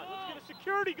another one. Let's get a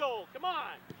security goal. Come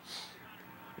on.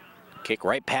 Kick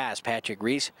right past Patrick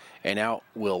Reese, and now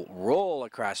will roll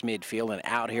across midfield and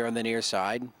out here on the near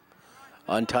side.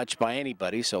 Untouched by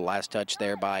anybody, so last touch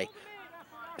there by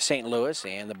St. Louis,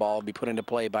 and the ball will be put into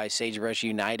play by Sagebrush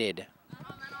United.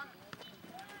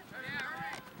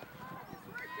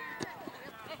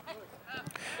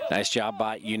 Nice job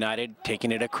by United,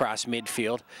 taking it across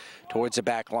midfield towards the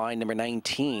back line. Number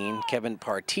 19, Kevin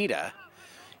Partita.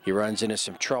 He runs into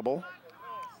some trouble.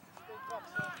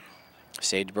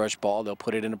 Sagebrush ball, they'll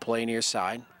put it into play near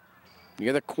side,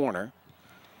 near the corner.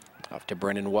 Off to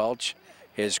Brendan Welch.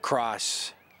 His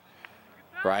cross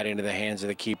right into the hands of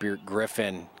the keeper,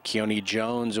 Griffin. Keone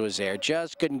Jones was there.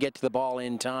 Just couldn't get to the ball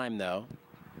in time, though.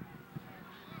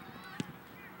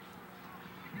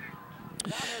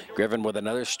 Griffin with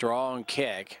another strong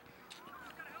kick.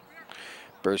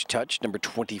 Burst touch, number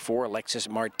 24, Alexis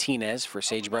Martinez for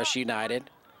Sagebrush United.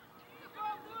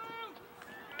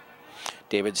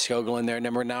 David Skoglund there,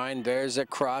 number 9. There's a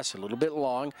cross, a little bit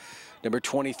long. Number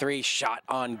 23, shot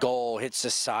on goal, hits the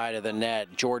side of the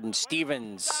net. Jordan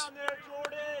Stevens. Down there,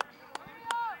 Jordan.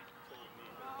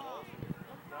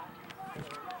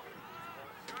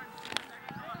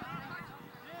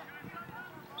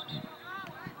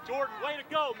 Jordan, way to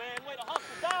go, man. Way to hustle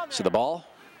down there. So the ball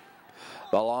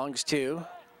belongs to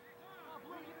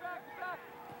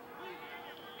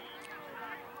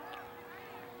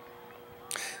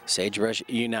Sagebrush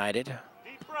United.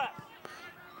 Deep breath.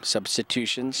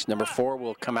 Substitutions. Number 4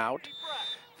 will come out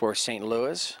for St.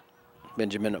 Louis.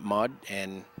 Benjamin Mudd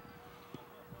and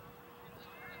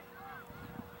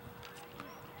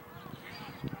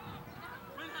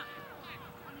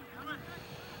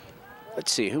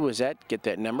let's see, who was that? Get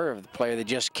that number of the player that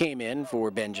just came in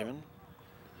for Benjamin.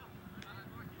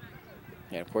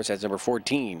 And of course, that's number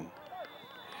 14.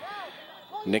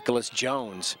 Nicholas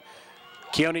Jones.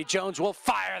 Keone Jones will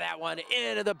fire that one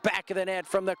into the back of the net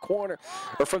from the corner,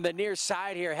 or from the near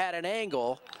side here, had an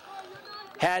angle.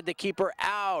 Had the keeper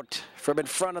out from in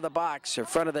front of the box, or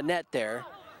front of the net there.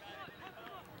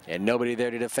 And nobody there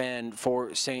to defend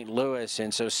for St. Louis,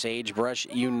 and so Sagebrush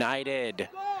United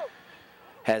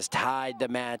has tied the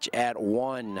match at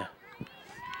 1.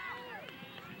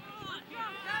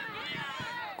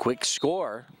 Quick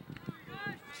score.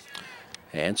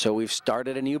 And so we've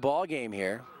started a new ball game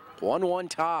here. 1-1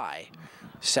 tie,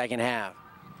 second half.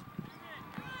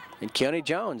 And Keone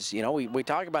Jones, you know, we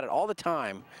talk about it all the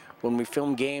time when we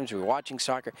film games, we're watching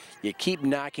soccer. You keep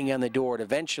knocking on the door, and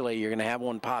eventually you're going to have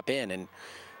one pop in, and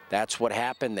that's what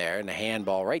happened there. And the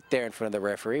handball right there in front of the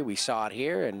referee. We saw it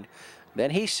here, and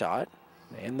then he saw it,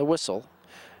 and the whistle.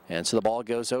 And so the ball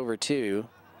goes over to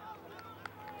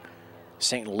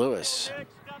St. Louis. Step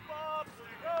up.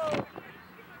 Let's go.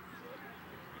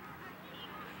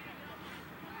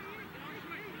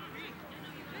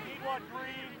 Need one,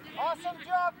 Green. Awesome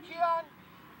job, Keon.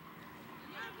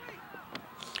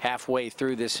 Halfway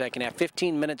through this second half,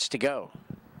 15 minutes to go.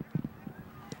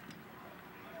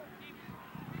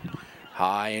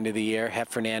 High into the air,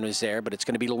 Heffernan was there, but it's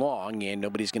going to be long, and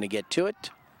nobody's going to get to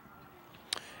it.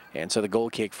 And so the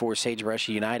goal kick for Sagebrush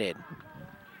United.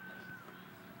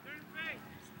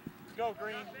 Let's go,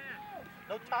 Green.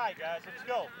 No tie, guys. Let's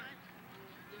go.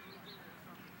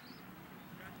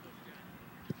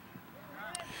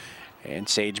 And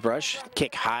Sagebrush,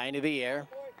 kick high into the air.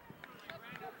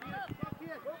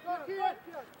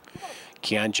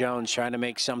 Keon Jones trying to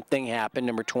make something happen.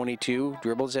 Number 22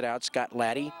 dribbles it out, Scott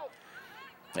Laddie.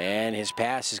 And his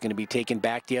pass is going to be taken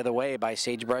back the other way by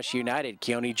Sagebrush United.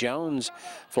 Keone Jones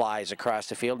flies across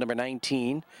the field. Number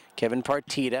 19, Kevin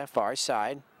Partita, far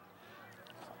side.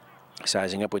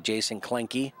 Sizing up with Jason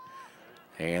Klenke.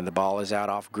 And the ball is out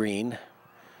off Green.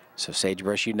 So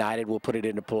Sagebrush United will put it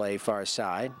into play far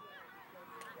side.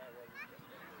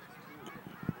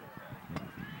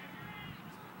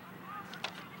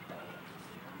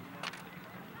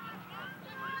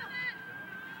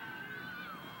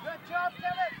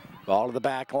 Ball to the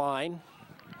back line,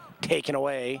 taken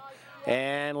away,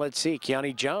 and let's see,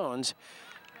 Keone Jones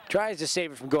tries to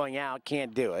save it from going out,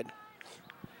 can't do it.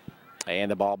 And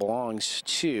the ball belongs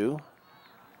to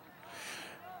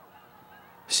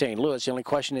St. Louis. The only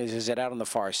question is it out on the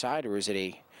far side or is it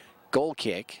a goal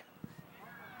kick?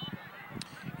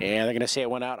 And they're going to say it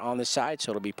went out on the side,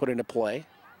 so it'll be put into play.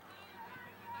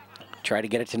 Try to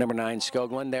get it to number 9,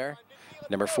 Skoglund there.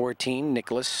 Number 14,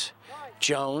 Nicholas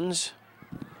Jones.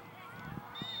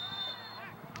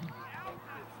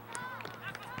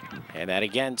 And that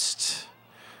against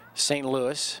St.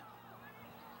 Louis.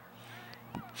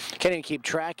 Can't even keep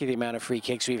track of the amount of free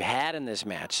kicks we've had in this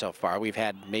match so far. We've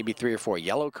had maybe 3 or 4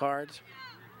 yellow cards.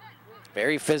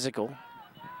 Very physical.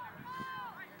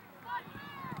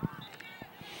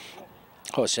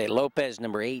 Jose Lopez,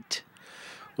 number 8,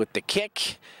 with the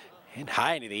kick. And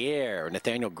high into the air,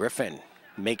 Nathaniel Griffin.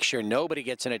 Make sure nobody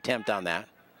gets an attempt on that.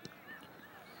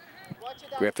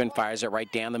 Griffin fires it right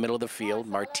down the middle of the field.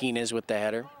 Martinez with the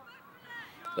header.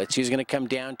 Let's see who's going to come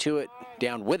down to it,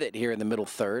 down with it here in the middle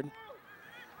third.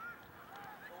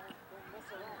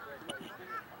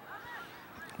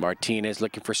 Martinez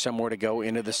looking for somewhere to go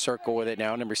into the circle with it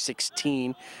now. Number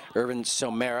 16, Irvin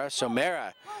Somera.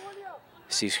 Somera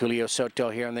sees Julio Soto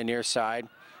here on the near side.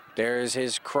 There's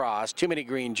his cross. Too many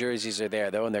green jerseys are there,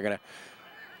 though, and they're going to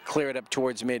clear it up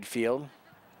towards midfield.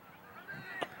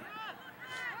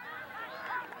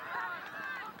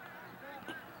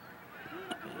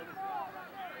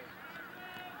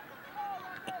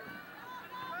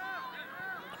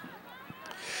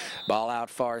 Ball out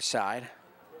far side.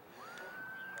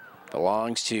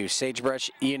 Belongs to Sagebrush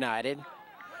United.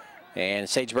 And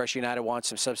Sagebrush United wants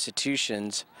some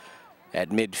substitutions at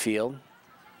midfield.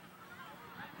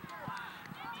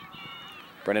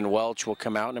 Brennan Welch will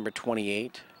come out, number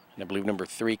 28. And I believe number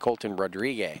 3, Colton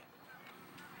Rodriguez.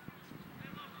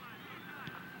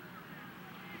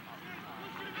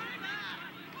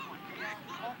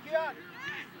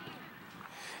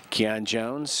 Keon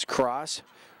Jones, cross,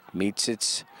 meets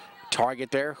its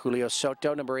target there. Julio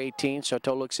Soto, number 18.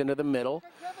 Soto looks into the middle.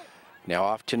 Now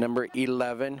off to number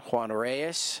 11, Juan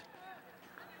Reyes.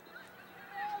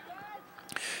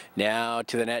 Now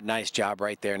to the net, nice job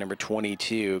right there, number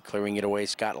 22, clearing it away,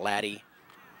 Scott Laddie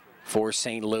for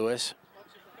St. Louis.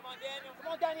 Come on, Daniel.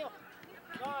 Come on, Daniel.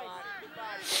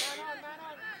 Nice.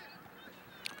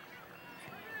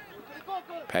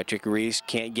 Patrick Reese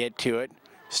can't get to it.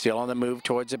 Still on the move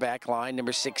towards the back line,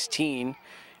 number 16,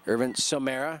 Irvin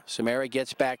Somera. Somera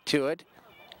gets back to it.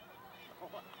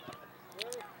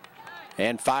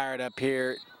 And fired up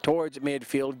here towards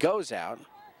midfield, goes out.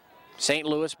 St.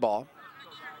 Louis ball.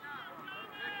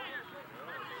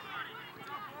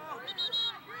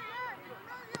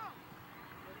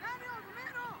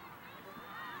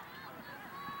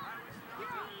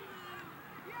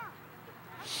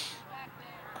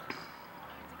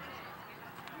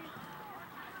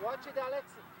 Watch it, Alex.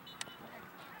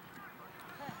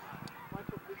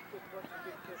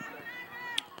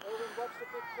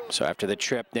 So after the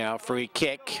trip now, free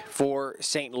kick for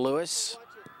St. Louis.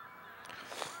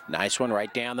 Nice one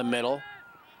right down the middle.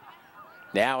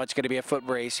 Now it's going to be a foot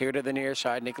brace here to the near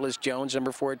side. Nicholas Jones,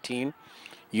 number 14,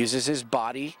 uses his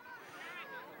body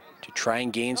to try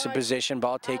and gain some position.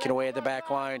 Ball taken away at the back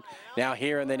line. Now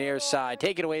here on the near side,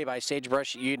 taken away by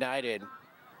Sagebrush United.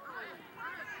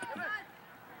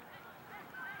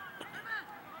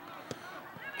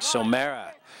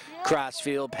 Somera,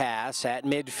 crossfield pass at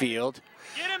midfield.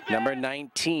 Number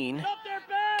 19,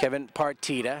 Kevin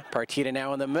Partita. Partita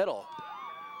now in the middle.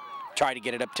 Tried to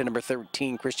get it up to number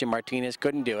 13, Christian Martinez,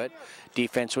 couldn't do it.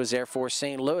 Defense was there for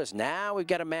St. Louis. Now we've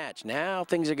got a match. Now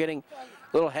things are getting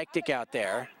a little hectic out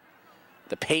there.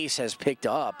 The pace has picked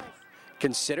up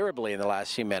considerably in the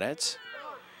last few minutes.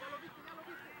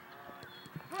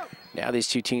 Now these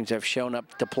two teams have shown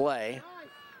up to play.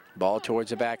 Ball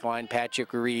towards the back line,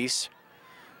 Patrick Reese.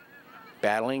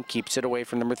 Battling, keeps it away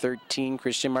from number 13,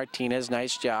 Christian Martinez,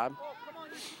 nice job.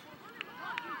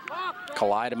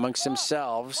 Collide amongst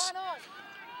themselves.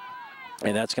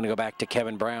 And that's going to go back to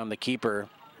Kevin Brown, the keeper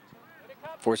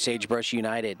for Sagebrush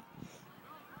United.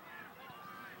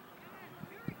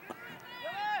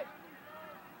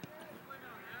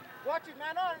 Watch it,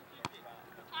 man on.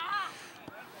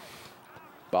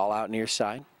 Ball out near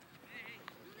side.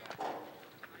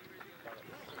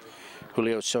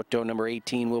 Julio Soto, number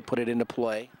 18, will put it into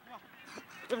play.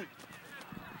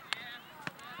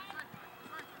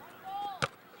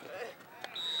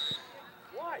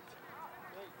 What?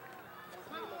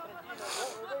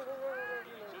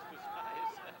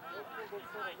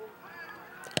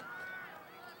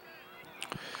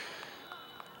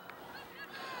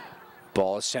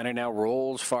 Ball is center now,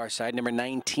 rolls far side, number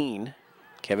 19,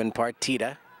 Kevin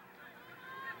Partita.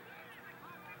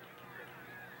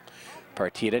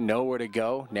 Partita nowhere to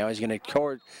go. Now he's going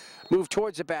to move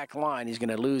towards the back line. He's going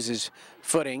to lose his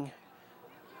footing.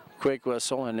 Quick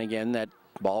whistle, and again, that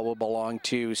ball will belong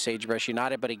to Sagebrush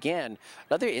United. But again,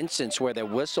 another instance where the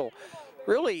whistle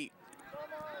really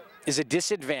is a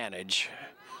disadvantage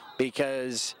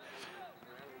because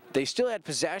they still had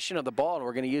possession of the ball, and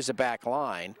we're going to use the back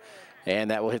line. And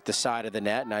that will hit the side of the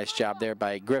net. Nice job there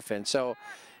by Griffin. So,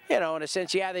 you know, in a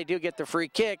sense, yeah, they do get the free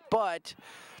kick, but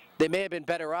they may have been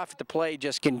better off at the play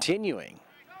just continuing.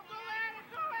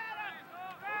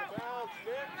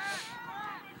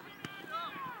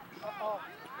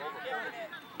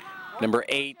 Number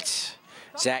 8,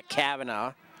 Zach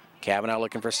Kavanaugh. Kavanaugh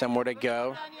looking for somewhere to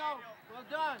go. Well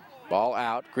done. Ball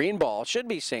out. Green ball. Should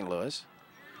be St. Louis.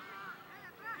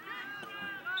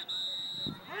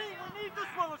 We need this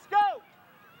one. Let's go.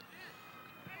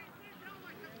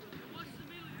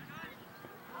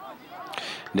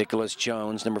 Nicholas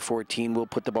Jones, number 14, will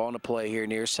put the ball into play here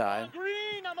near side.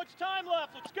 Green, not much time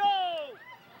left. Let's go.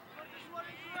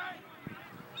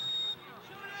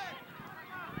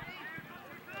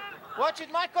 Watch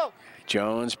it, Michael.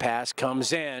 Jones' pass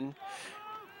comes in.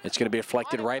 It's going to be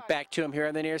deflected right back to him here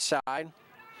on the near side.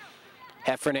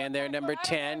 Heffernan there, number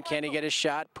 10. Can he get a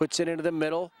shot? Puts it into the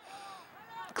middle.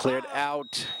 Cleared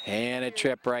out, and a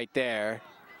trip right there.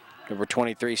 Number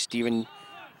 23,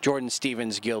 Jordan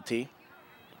Stevens guilty.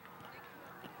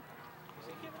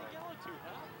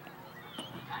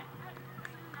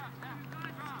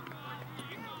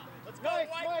 Nice,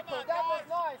 Michael. That was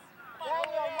nice.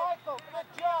 Daniel, Michael,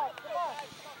 good job. Come on.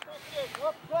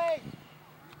 Good play.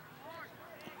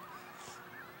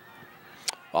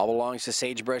 All belongs to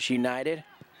Sagebrush United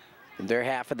in their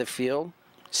half of the field.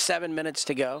 7 minutes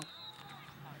to go.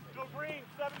 Go Green,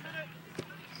 7 minutes.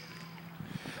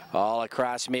 All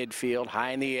across midfield,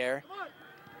 high in the air.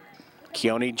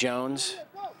 Keone Jones.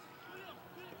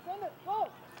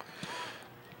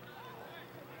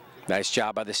 Nice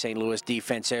job by the St. Louis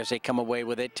defense there as they come away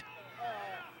with it.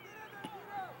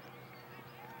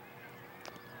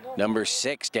 Number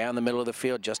 6 down the middle of the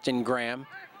field, Justin Graham.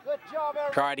 Good job,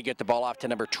 Eric. Tried to get the ball off to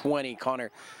number 20,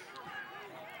 Connor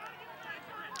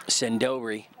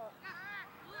Sendori.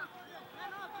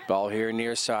 Ball here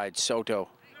near side, Soto.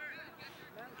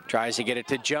 Tries to get it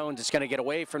to Jones. It's going to get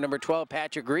away from number 12,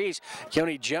 Patrick Reese.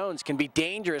 Keone Jones can be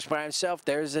dangerous by himself.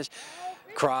 There's this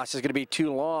cross. Is going to be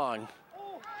too long.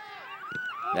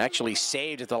 Actually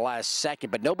saved at the last second,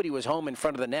 but nobody was home in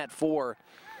front of the net for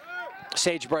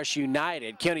Sagebrush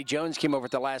United. Keone Jones came over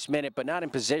at the last minute, but not in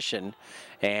position.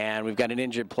 And we've got an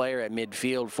injured player at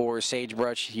midfield for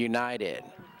Sagebrush United.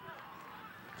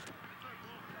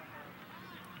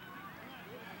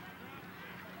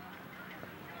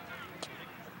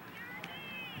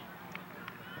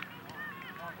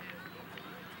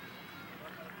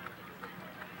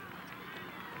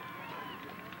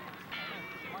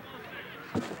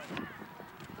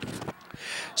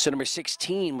 So number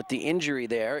 16 with the injury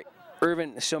there,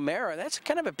 Irvin Somera. That's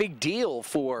kind of a big deal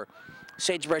for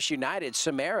Sagebrush United.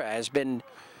 Somera has been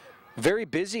very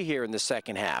busy here in the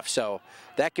second half, so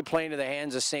that could play into the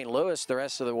hands of St. Louis the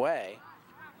rest of the way.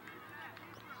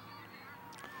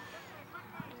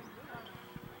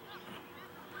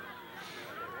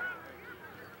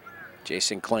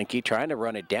 Jason Klinke trying to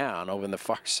run it down over on the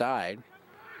far side.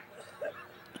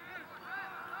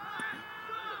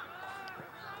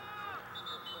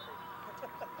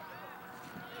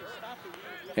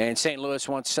 And St. Louis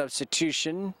wants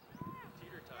substitution.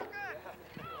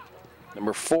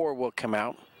 Number 4 will come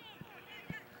out.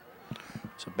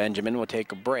 So Benjamin will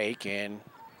take a break, and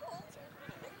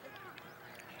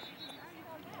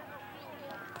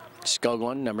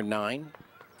Skoglund, number 9.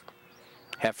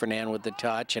 Heffernan with the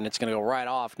touch, and it's going to go right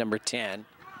off number 10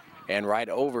 and right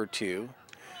over to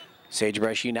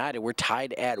Sagebrush United. We're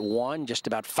tied at 1, just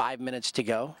about 5 minutes to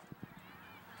go.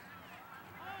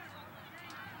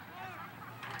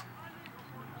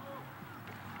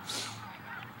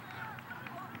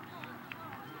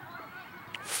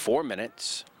 Four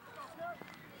minutes.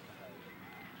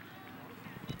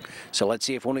 So let's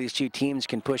see if one of these two teams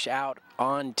can push out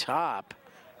on top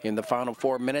in the final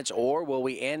 4 minutes, or will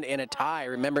we end in a tie?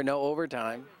 Remember, no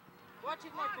overtime. Watch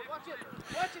it, Michael. Watch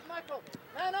it. Watch it, Michael.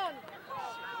 Man on.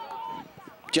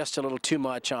 Just a little too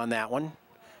much on that one.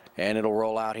 And it'll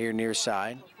roll out here near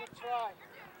side. Good try.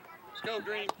 Let's go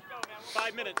Green.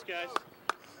 5 minutes, guys.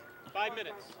 5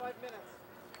 minutes. 5 minutes.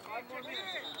 5 more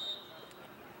minutes.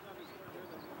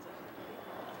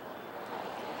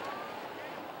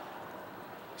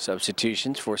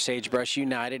 Substitutions for Sagebrush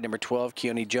United. Number 12,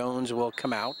 Keone Jones will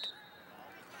come out.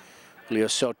 Leo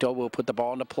Soto will put the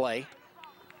ball into play.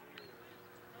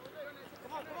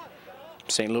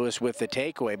 St. Louis with the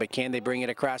takeaway, but can they bring it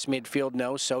across midfield?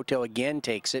 No. Soto again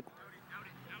takes it.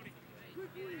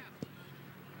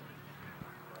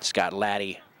 Scott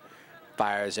Laddie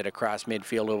fires it across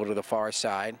midfield over to the far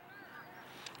side.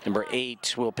 Number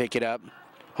 8 will pick it up.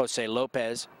 Jose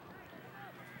Lopez.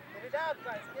 Get it out,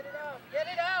 guys. Get it out. Get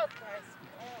it out, guys.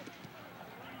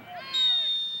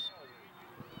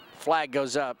 Flag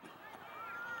goes up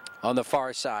on the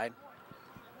far side.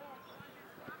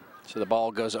 So the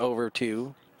ball goes over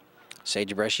to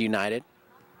Sagebrush United.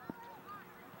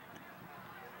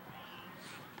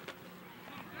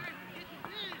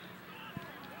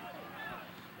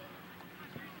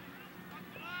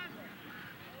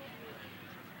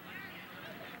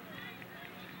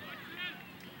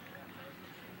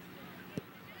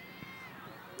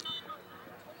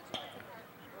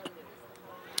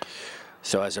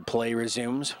 So as the play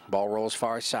resumes, ball rolls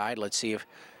far side. Let's see if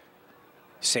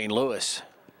St. Louis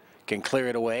can clear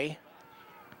it away.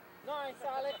 Nice,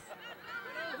 Alex.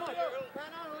 Come on,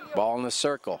 Julio. Ball in the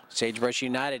circle. Sagebrush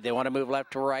United, they want to move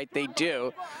left to right. They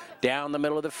do. Down the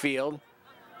middle of the field.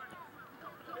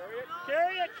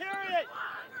 Carry it, carry it.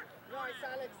 Nice,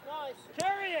 Alex, nice.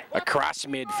 Carry it. Across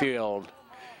midfield.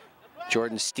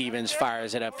 Jordan Stevens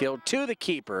fires it upfield to the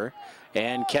keeper,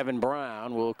 and Kevin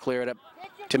Brown will clear it up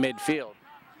to midfield.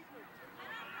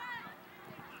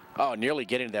 Oh, nearly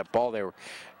getting that ball there.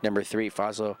 Number 3,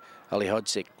 Fazlo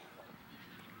Alihodzik.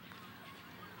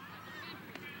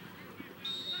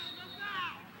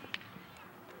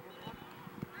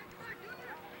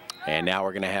 And now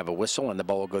we're going to have a whistle, and the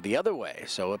ball will go the other way.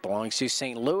 So it belongs to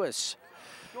St. Louis.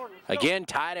 Again,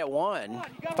 tied at 1.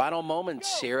 Final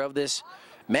moments here of this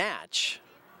match.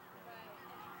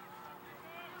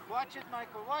 Watch it,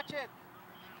 Michael, watch it.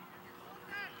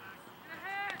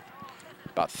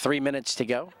 About 3 minutes to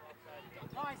go.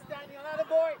 Nice, Daniel,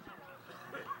 attaboy.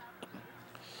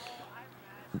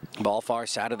 Ball far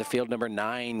side of the field. Number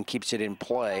 9 keeps it in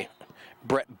play.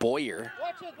 Brett Boyer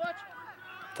Watch it, watch it.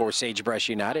 for Sagebrush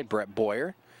United. Brett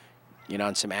Boyer in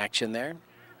on some action there.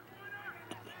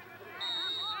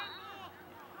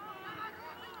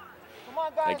 Come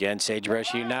on, guys. Again,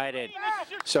 Sagebrush United.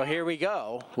 So here we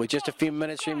go with just a few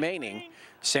minutes remaining.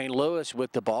 St. Louis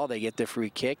with the ball. They get the free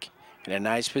kick in a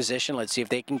nice position. Let's see if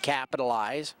they can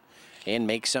capitalize and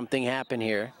make something happen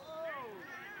here.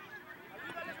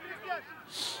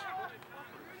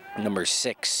 Number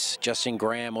 6, Justin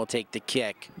Graham will take the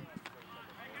kick.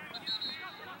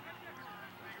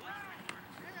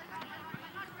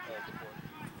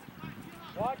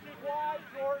 Watch it wide,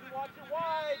 Jordan. Watch it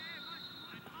wide.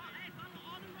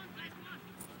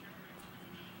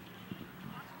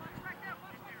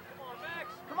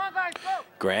 Come on, guys, go.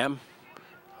 Graham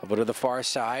over to the far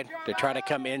side. They try to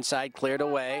come inside, cleared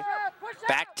away. Push out.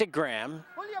 Back to Graham.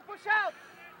 Julio, push out.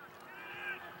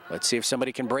 Let's see if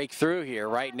somebody can break through here.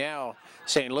 Right now,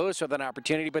 St. Louis with an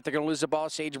opportunity, but they're going to lose the ball.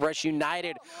 Sagebrush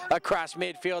United across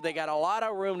midfield. They got a lot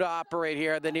of room to operate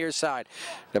here at the near side.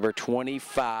 Number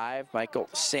 25, Michael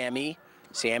Sammy.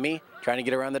 Sammy trying to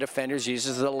get around the defenders,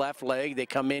 uses the left leg. They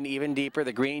come in even deeper.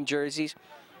 The green jerseys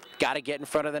got to get in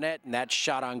front of the net, and that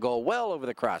shot on goal well over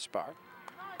the crossbar.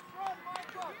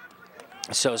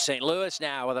 So St. Louis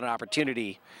now with an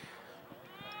opportunity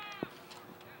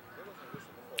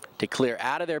to clear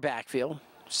out of their backfield,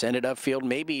 send it upfield,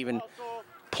 maybe even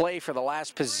play for the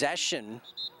last possession.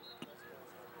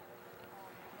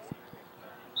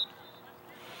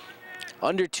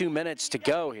 Under 2 minutes to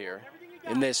go here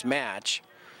in this match.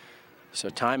 So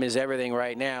time is everything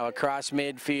right now. Across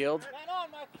midfield,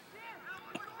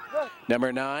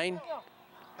 number 9,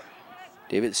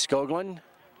 David Skoglund.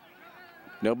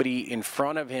 Nobody in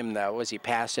front of him, though, as he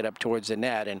passed it up towards the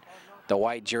net. And the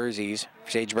white jerseys,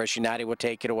 Sagebrush United will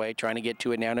take it away, trying to get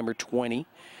to it now. Number 20,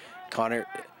 Connor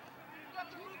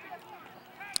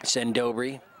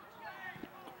Sendobri.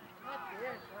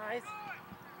 Nice.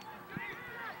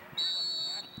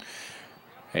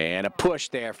 And a push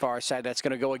there, far side. That's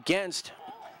going to go against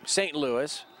St.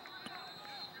 Louis.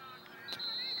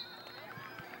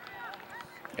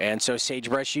 And so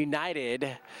Sagebrush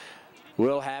United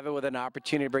will have it with an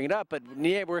opportunity to bring it up. But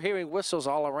yeah, we're hearing whistles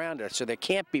all around us, so there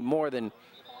can't be more than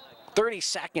 30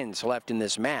 seconds left in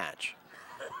this match.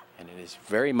 And it is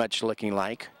very much looking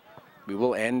like we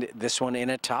will end this one in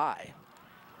a tie.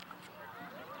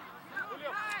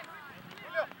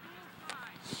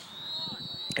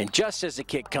 And just as the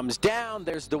kick comes down,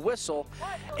 there's the whistle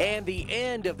and the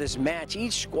end of this match.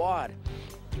 Each squad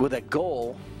with a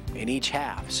goal in each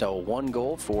half. So 1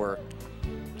 goal for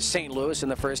St. Louis in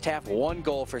the first half, 1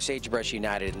 goal for Sagebrush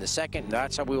United in the second.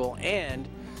 That's how we will end.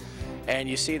 And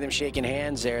you see them shaking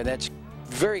hands there. That's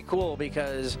very cool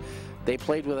because they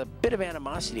played with a bit of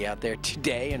animosity out there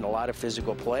today and a lot of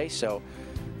physical play. So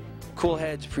cool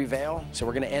heads prevail. So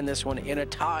we're going to end this one in a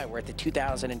tie. We're at the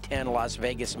 2010 Las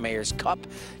Vegas Mayor's Cup.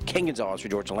 Ken Gonzalez for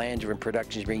George Langevin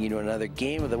Productions bringing you another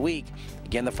game of the week.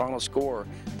 Again, the final score,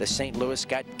 the St. Louis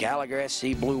got Gallagher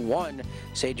SC Blue 1,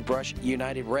 Sagebrush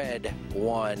United Red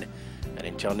 1. And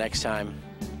until next time,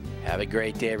 have a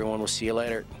great day, everyone. We'll see you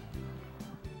later.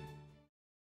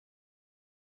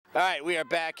 All right, we are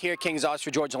back here, King's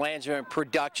Oscar George Landsman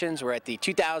Productions. We're at the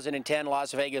 2010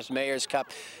 Las Vegas Mayor's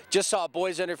Cup. Just saw a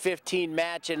boys under 15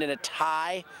 match and in a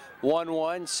tie,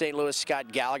 1-1, St. Louis Scott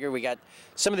Gallagher. We got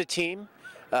some of the team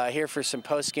here for some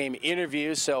post-game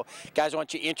interviews. So, guys, I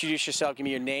want you to introduce yourself, give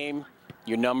me your name,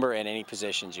 your number, and any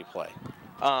positions you play.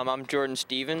 I'm Jordan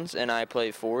Stevens, and I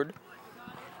play forward.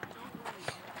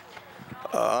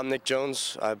 I'm Nick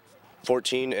Jones. I'm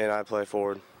 14, and I play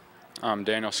forward. I'm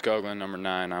Daniel Skoglund, number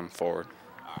 9. I'm forward.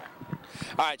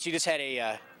 All right, so you just had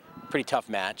a pretty tough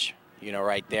match, you know,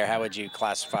 right there. How would you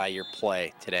classify your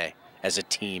play today as a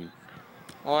team?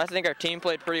 Well, I think our team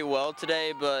played pretty well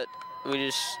today, but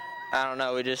I don't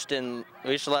know, we just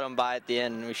let them by at the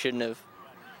end, and we shouldn't have.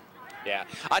 Yeah,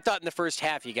 I thought in the first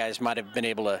half you guys might have been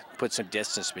able to put some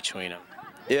distance between them.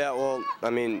 Yeah, well, I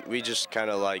mean, we just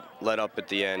kind of like let up at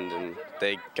the end, and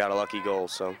they got a lucky goal,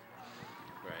 so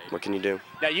what can you do?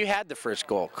 Now, you had the first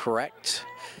goal, correct?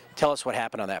 Tell us what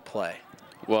happened on that play.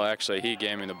 Well, actually, he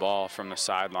gave me the ball from the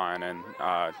sideline, and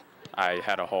I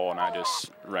had a hole, and I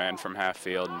just ran from half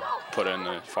field and put it in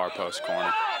the far post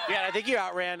corner. Yeah, I think you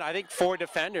outran, 4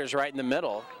 defenders right in the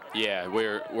middle. Yeah,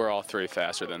 we're all 3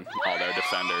 faster than all their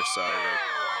defenders, so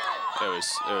it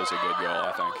was a good goal,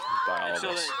 I think, by all of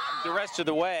us. The rest of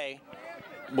the way,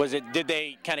 did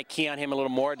they kind of key on him a little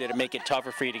more? Did it make it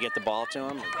tougher for you to get the ball to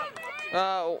him?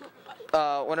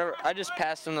 Whenever I just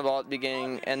passed him the ball at the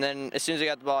beginning, and then as soon as I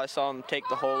got the ball, I saw him take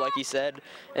the hole like he said,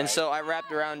 and so I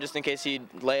wrapped around just in case he'd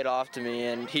lay it off to me,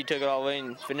 and he took it all away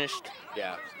and finished.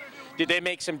 Yeah. Did they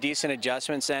make some decent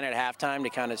adjustments then at halftime to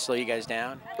kind of slow you guys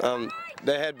down?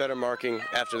 They had better marking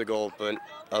after the goal, but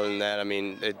other than that, I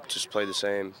mean, it just played the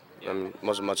same. I mean,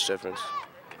 wasn't much difference.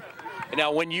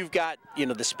 Now, when you've got,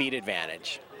 the speed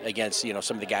advantage against,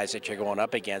 some of the guys that you're going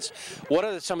up against, what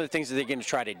are some of the things that they're going to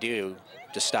try to do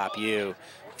to stop you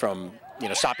from,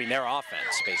 stopping their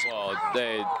offense, basically?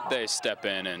 Well, they step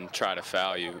in and try to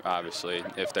foul you, obviously.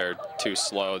 If they're too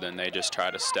slow, then they just try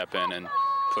to step in and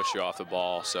push you off the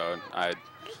ball. So I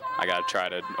got to try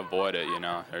to avoid it,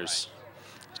 There's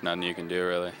nothing you can do,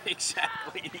 really.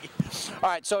 Exactly. All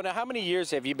right, so now how many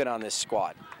years have you been on this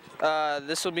squad?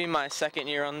 This will be my 2nd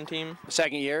year on the team.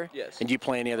 Second year? Yes. And do you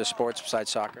play any other sports besides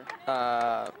soccer?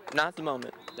 Not at the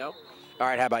moment. Nope. All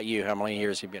right, how about you? How many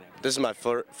years have you been in? This is my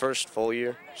first full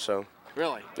year, so.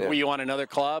 Really? Yeah. Were you on another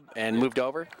club and moved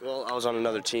over? Well, I was on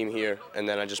another team here, and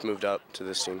then I just moved up to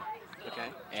this team. Okay.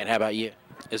 And how about you?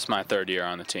 It's my 3rd year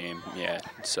on the team, yeah.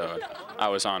 So I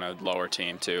was on a lower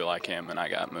team, too, like him, and I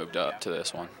got moved up to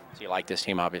this one. So you like this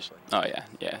team, obviously? Oh, yeah,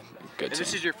 good And team.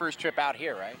 this is your first trip out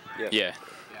here, right? Yeah,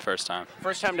 first time.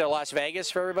 First time to Las Vegas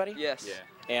for everybody? Yes. Yeah.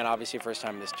 And obviously first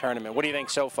time in this tournament. What do you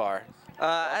think so far?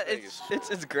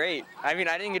 It's great. I mean,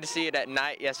 I didn't get to see it at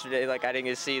night yesterday. Like, I didn't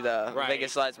get to see the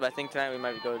Vegas lights, but I think tonight we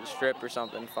might go to the Strip or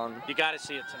something fun. You got to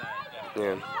see it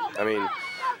tonight. Yeah, I mean,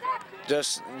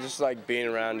 just like being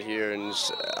around here, and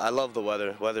I love the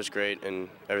weather. Weather's great, and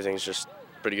everything's just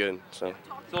pretty good. So. It's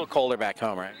a little colder back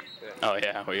home, right? Oh,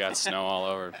 yeah, we got snow all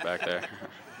over back there.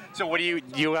 So what do you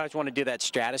guys want to do that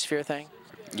stratosphere thing?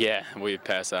 Yeah, we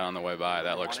passed that on the way by.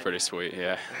 That looks pretty sweet,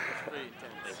 yeah.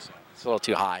 It's a little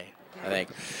too high, I think.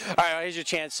 All right, well, here's your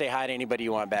chance to say hi to anybody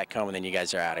you want back home, and then you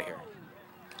guys are out of here.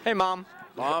 Hey, Mom.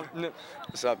 Mom?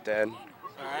 What's up, Dad?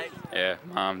 All right. Yeah,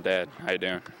 Mom, Dad, how you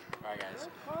doing? All right, guys.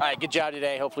 All right, good job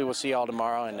today. Hopefully we'll see you all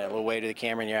tomorrow, and a little wave to the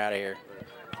camera, and you're out of here.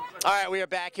 All right, we are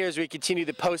back here as we continue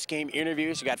the post-game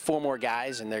interviews. We got 4 more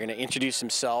guys, and they're going to introduce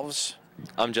themselves.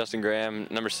 I'm Justin Graham,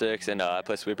 number 6, and I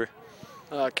play sweeper.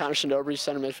 Connor Shandobri,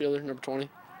 center midfielder, number 20.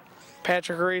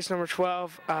 Patrick Reese, number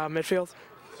 12, midfield.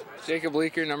 Jacob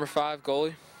Leaker, number 5,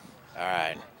 goalie. All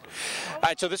right. All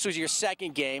right, so this was your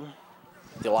second game,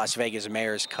 the Las Vegas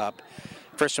Mayor's Cup.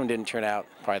 First one didn't turn out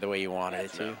probably the way you wanted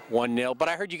it to. 1-0, but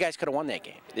I heard you guys could have won that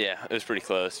game. Yeah, it was pretty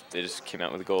close. They just came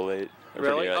out with a goal late.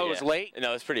 Really? Early, Oh, it was late?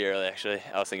 No, it was pretty early, actually.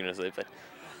 I was thinking it was late, but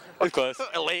it was close.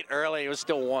 Late, early, it was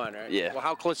still 1, right? Yeah. Well,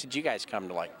 how close did you guys come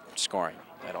to, scoring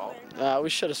at all? We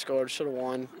should have scored, should have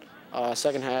won.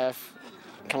 Second half,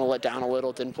 kind of let down a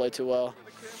little, didn't play too well.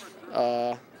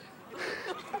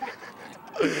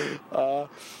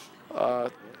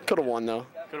 Could have won, though.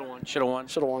 Could have won. Should have won.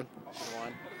 Should have won.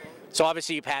 So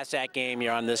obviously you passed that game.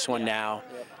 You're on this one now.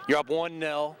 Yep. You're up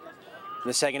 1-0. In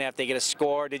the second half, they get a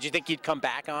score. Did you think you'd come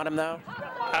back on them, though?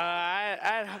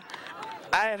 I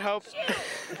had hope.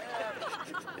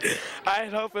 I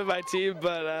had hope in my team,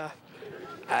 but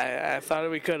I thought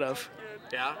we could have.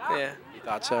 Yeah? Yeah. You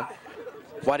thought so?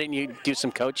 Why didn't you do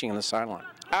some coaching on the sideline?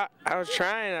 I was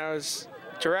trying. I was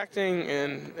directing,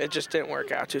 and it just didn't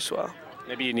work out too swell.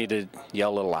 Maybe you need to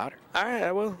yell a little louder. All right,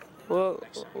 I will. We'll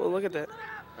look at that.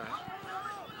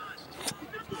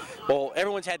 Well,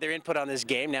 everyone's had their input on this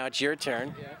game. Now it's your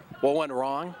turn. Yeah. What went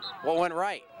wrong? What went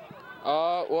right?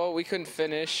 Well, we couldn't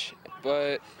finish,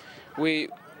 but I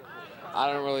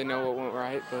don't really know what went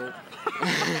right, but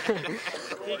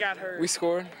He got hurt. we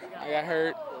scored. I got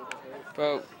hurt,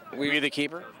 but Were you the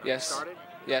keeper? yes,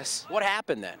 yes. What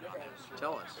happened then?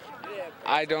 Tell us.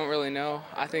 I don't really know.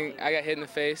 I think I got hit in the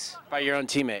face. By your own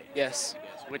teammate? Yes.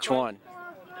 Which one?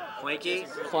 Planky?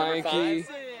 Planky,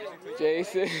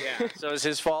 Jason. Yeah. So it was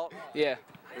his fault? Yeah.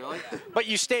 Really? But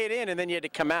you stayed in and then you had to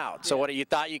come out. So what, you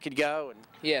thought you could go? And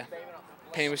Yeah.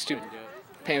 Pain was too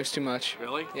much.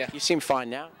 Really? Yeah. You seem fine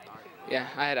now. Yeah,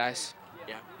 I had ice.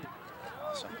 Yeah.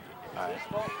 Awesome. All right.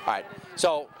 All right.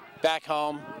 So back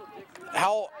home,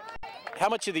 how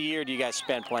much of the year do you guys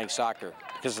spend playing soccer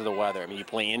because of the weather? I mean, you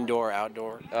play indoor,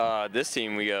 outdoor? This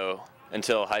team, we go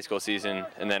until high school season,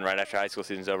 and then right after high school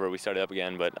season's over, we started up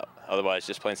again, but otherwise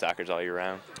just playing soccer all year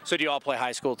round. So do you all play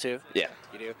high school too? Yeah.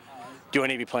 You do? Do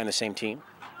any of you play on the same team?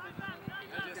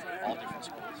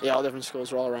 Yeah, all different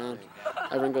schools. We're all around.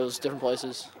 Everyone goes different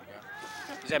places.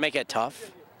 Does that make it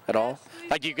tough at all?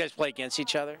 Like, do you guys play against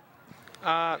each other?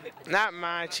 Not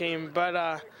my team,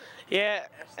 but yeah,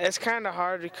 it's kind of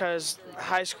hard because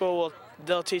high school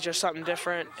they'll teach us something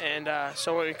different, and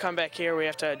so when we come back here, we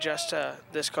have to adjust to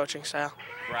this coaching style.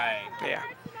 Right. Yeah.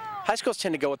 High schools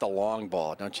tend to go with the long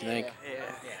ball, don't you think?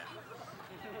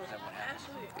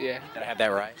 Yeah. Did I have that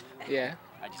right? Yeah.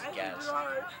 I just guessed.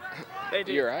 They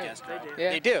do. You're right. Yeah.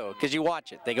 They do, because you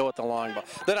watch it. They go with the long ball.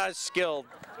 They're not as skilled.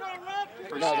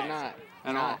 No, they're not.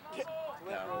 They're not.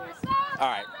 All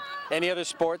right. Any other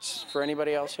sports for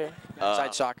anybody else here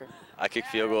besides soccer? I kick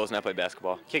field goals and I play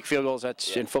basketball. Kick field goals,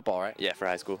 that's in football, right? Yeah, for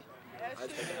high school.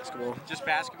 Basketball. Just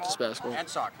basketball? Just basketball. And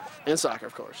soccer. And soccer,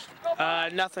 of course.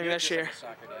 Nothing this year.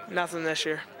 Nothing this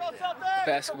year.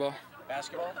 Basketball.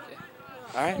 Basketball?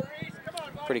 Yeah. All right.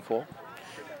 Pretty cool.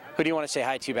 Who do you want to say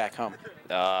hi to back home?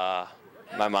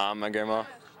 My mom, my grandma,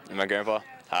 and my grandpa.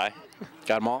 Hi.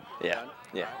 Got them all? Yeah.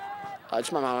 Yeah.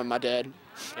 Just my mom and my dad.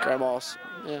 Grandma's.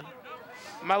 Yeah.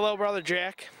 My little brother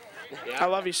Jack. I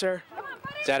love you, sir.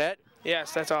 Is that it?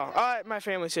 Yes, that's all. My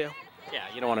family too. Yeah,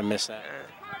 you don't want to miss that.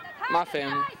 My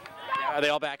family. Yeah, are they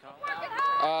all back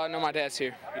home? No, my dad's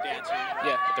here. Your dad's here?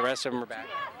 Yeah. But the rest of them are back?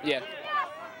 Yeah.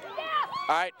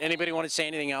 All right, anybody want to say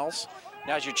anything else?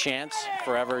 Now's your chance.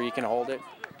 Forever you can hold it.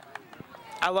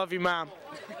 I love you, Mom.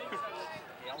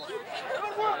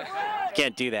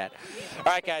 Can't do that.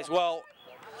 All right, guys. Well,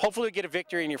 hopefully you get a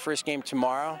victory in your first game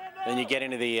tomorrow. Then you get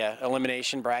into the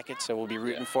elimination bracket, so we'll be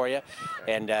rooting for you.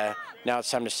 And now it's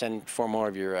time to send 4 more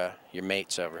of your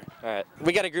mates over. All right.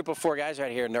 We got a group of 4 guys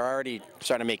right here, and they're already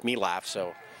starting to make me laugh,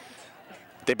 so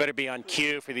they better be on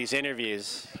cue for these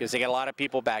interviews because they got a lot of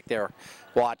people back there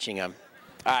watching them.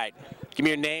 All right. Give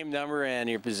me your name, number, and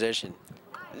your position.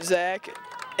 Zach,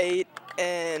 8,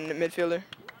 and midfielder.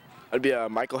 I'd be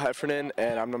Michael Heffernan,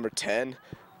 and I'm number 10,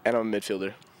 and I'm a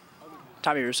midfielder.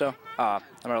 Tommy Russo,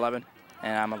 number 11,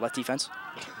 and I'm a left defense.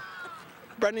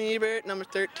 Brendan Ebert, number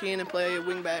 13, and play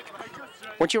wing back.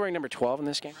 Weren't you wearing number 12 in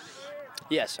this game?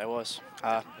 Yes, I was.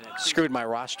 Screwed my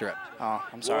roster up. Oh,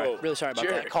 I'm sorry. Whoa. Really sorry about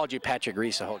I that. called you Patrick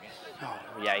Reese the whole game. Oh,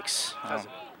 yikes.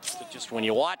 Just when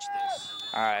you watch this.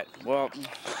 All right. Well,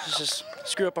 this is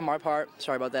screw up on my part.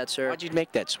 Sorry about that, sir. Why'd you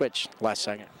make that switch last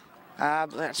second? I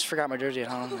just forgot my jersey at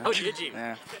home. Oh, did you?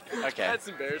 Yeah. Okay. That's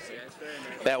embarrassing.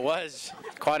 That was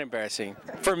quite embarrassing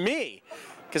for me,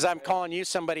 because I'm calling you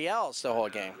somebody else the whole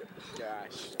game.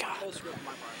 Gosh. God.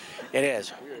 It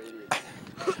is.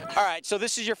 All right, so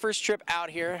this is your first trip out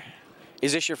here.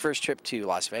 Is this your first trip to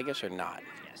Las Vegas or not?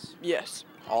 Yes. Yes.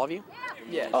 All of you?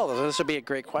 Yes. Oh, this would be a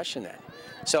great question then.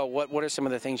 So what are some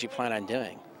of the things you plan on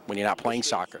doing when you're not playing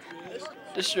soccer?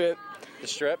 The strip. The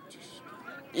Strip?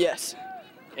 Yes.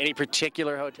 Any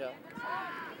particular hotel?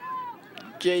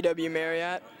 JW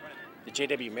Marriott. The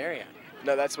JW Marriott.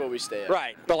 No, that's what we stay at.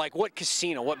 Right, but like what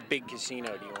casino, what big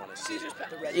casino do you want to see?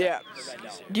 Yeah.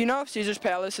 Do you know if Caesar's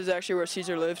Palace is actually where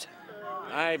Caesar lived?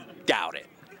 I doubt it.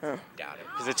 Huh. Doubt it,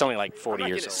 because it's only like 40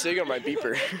 years old. Sig on my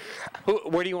beeper.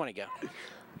 Where do you want to go?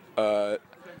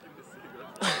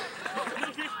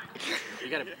 You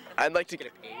gotta. I'd like to get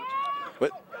a page.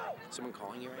 What? Someone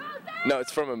calling you right now? No,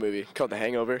 it's from a movie called The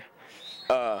Hangover.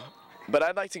 But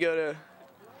I'd like to go to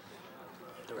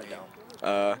The Red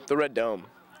Dome. the Red Dome.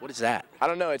 What is that? I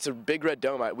don't know. It's a big red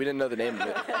dome. We didn't know the name of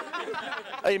it.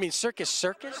 Oh, you mean Circus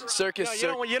Circus? Circus.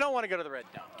 No, you don't want to go to the Red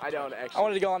Dome. I don't actually. I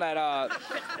wanted to go on that.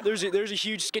 There's a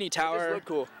huge skinny tower. Look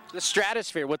cool. The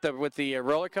Stratosphere with the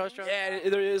roller coaster. Yeah,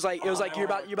 it was like you're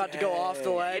about to go off the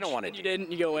ledge. You don't want to. And you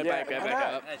didn't. You go back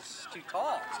up. It's too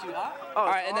tall. It's too hot. All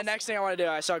right, and the next thing I want to do,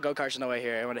 I saw go-karts on the way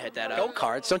here. I want to hit that up. Go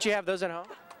karts. Don't you have those at home?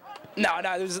 No,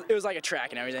 it was like a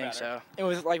track and everything, so it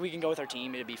was like we can go with our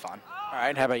team. It'd be fun. All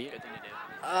right, how about you?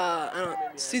 I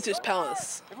don't. Caesar's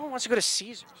Palace. Everyone wants to go to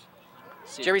Caesars.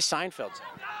 Jerry Seinfeld's.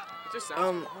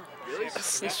 Really?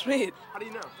 That's sweet. How do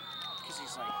you know? Because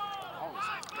he's like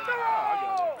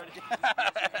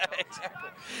exactly.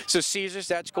 So Caesars,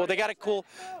 that's cool. They got a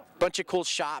bunch of cool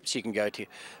shops you can go to.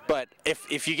 But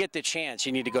if you get the chance,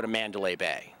 you need to go to Mandalay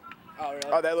Bay. Oh, really?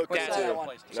 Oh, that looked cool That's too. a good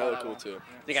place to That looked cool too.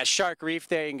 They got Shark Reef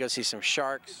there. You can go see some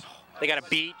sharks. They got a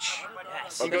beach.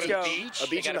 Oh, You go to the go. beach. A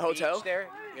beach They in got the hotel? beach there.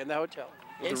 In the hotel.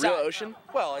 With the real ocean?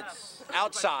 Well, it's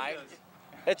outside.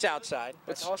 It's outside.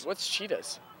 What's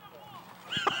cheetahs?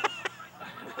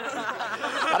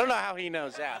 I don't know how he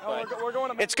knows that, but we're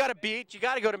going to it's got a beach. You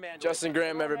got to go to Mandalay. Justin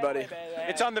Graham, everybody.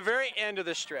 It's on the very end of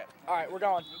the strip. All right, we're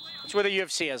going. It's where the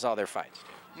UFC has all their fights.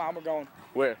 Mom, we're going.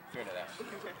 Where?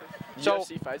 So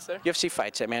UFC fights there? UFC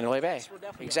fights at Mandalay Bay.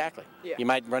 Exactly. Yeah. You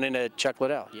might run into Chuck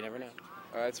Liddell. You never know.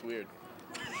 Oh, that's weird.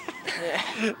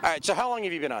 All right. So how long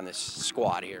have you been on this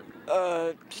squad here?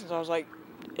 Since I was like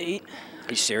 8. Are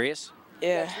you serious?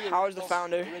 Yeah, I was the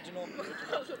founder.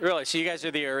 Really? So you guys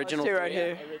are the original? Two right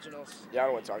here. Yeah, I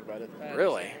don't want to talk about it.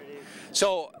 Really?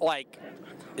 So like,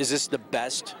 is this the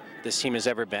best this team has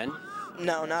ever been?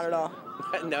 No, not at all.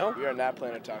 No. We are not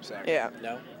playing a top sack. Yeah.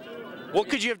 No. What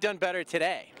could you have done better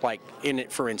today? Like in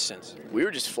it, for instance. We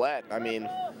were just flat. I mean,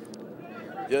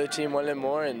 the other team wanted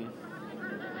more, and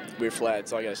we were flat.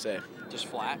 That's all I gotta say. Just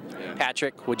flat. Yeah.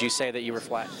 Patrick, would you say that you were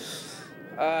flat?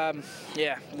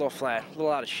 Yeah, a little flat, a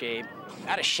little out of shape.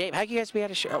 Out of shape? How can you guys be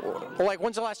out of shape? Well, like,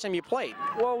 when's the last time you played?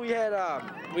 Well,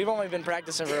 we've only been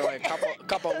practicing for like a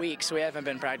couple weeks. We haven't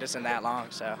been practicing that long,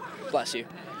 so bless you.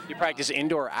 You practice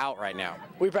indoor or out right now?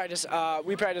 We practice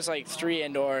like 3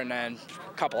 indoor and then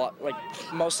a couple like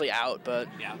mostly out, but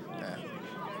yeah.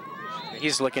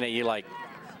 He's looking at you like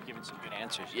giving some good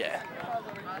answers. Yeah.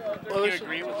 Do you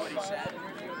agree with what he said?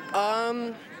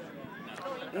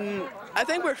 I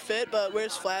think we're fit, but we're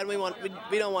just flat. We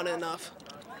don't want it enough.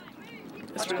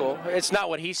 That's cool. It's not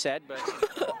what he said, but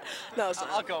No, it's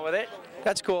not. I'll go with it.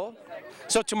 That's cool.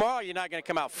 So tomorrow you're not going to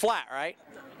come out flat, right?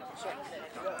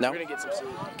 No. We're gonna get some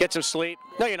sleep. Get some sleep.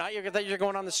 No, you're not. You're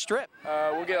going on the strip.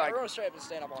 We'll get like. We're going straight up and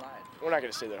staying up all night. We're not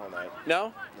gonna stay there all night.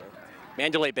 No.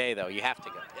 Mandalay Bay, though, you have to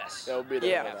go. Yes. That will be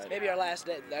there all night. Maybe our last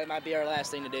day. That might be our last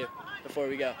thing to do before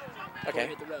we go. Okay.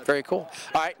 Hit the road. Very cool.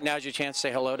 All right. Now's your chance to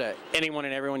say hello to anyone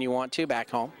and everyone you want to back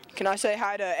home. Can I say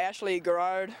hi to Ashley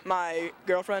Gerard, my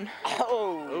girlfriend?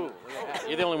 Oh.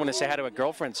 You're the only one to say hi to a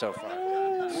girlfriend so far.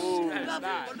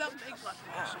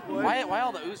 Why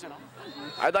all the oozing on?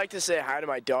 I'd like to say hi to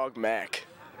my dog Mac.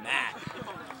 Mac.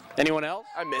 Anyone else?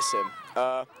 I miss him.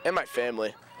 And my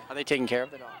family. Are they taking care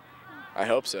of the dog? I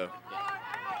hope so.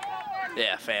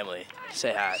 Yeah, family.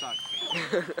 Say hi.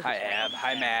 Hi, Ab.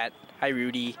 Hi, Matt. Hi,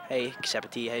 Rudy. Hey,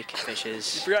 Sepeti. Hey,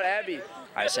 Fishes. You forgot Abby.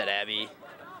 I said Abby.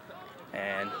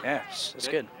 And yeah, it's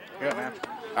good. Good, man.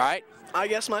 All right. I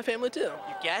guess my family too.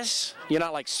 You guess? You're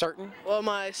not like certain? Well,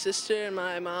 my sister and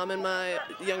my mom and my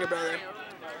younger brother.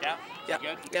 Yeah. Yeah.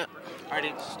 Good? Yeah. All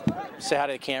right. Say hi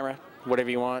to the camera. Whatever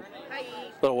you want. Hi.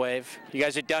 Little wave. You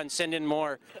guys are done. Send in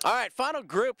more. All right. Final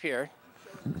group here.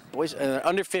 Boys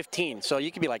under 15. So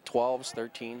you could be like 12s,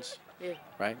 13s. Yeah.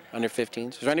 Right? Under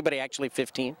 15s. Is there anybody actually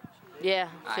 15? Yeah,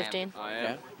 15. I am.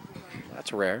 Yeah.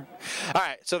 That's rare. All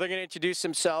right, so they're going to introduce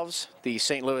themselves, the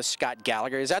St. Louis Scott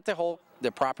Gallagher. Is that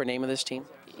the proper name of this team?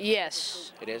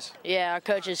 Yes. It is? Yeah, our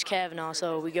coach is Kavanaugh,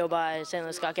 so we go by St.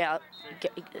 Louis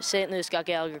Scott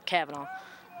Gallagher Kavanaugh.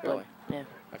 Really? Yeah.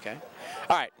 Okay.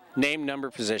 All right, name, number,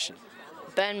 position.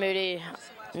 Ben Moody,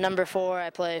 number 4, I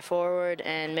play forward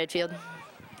and midfield.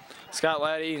 Scott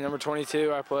Laddie, number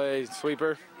 22, I play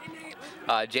sweeper.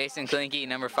 Jason Klinke,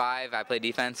 number 5, I play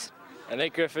defense. And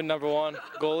Nate Griffin, number 1,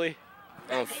 goalie.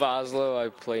 Foslo, I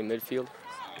play midfield.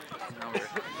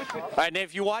 All right, Nate,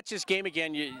 if you watch this game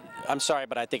again, I'm sorry,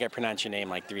 but I think I pronounced your name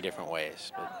like 3 different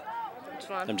ways. But It's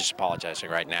fine. I'm just apologizing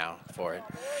right now for it.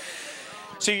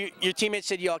 So your teammates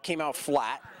said you all came out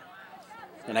flat,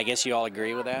 and I guess you all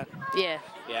agree with that? Yeah.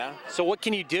 Yeah? So what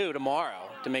can you do tomorrow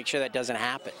to make sure that doesn't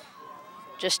happen?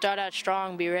 Just start out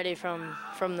strong, be ready from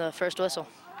the first whistle.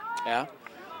 Yeah?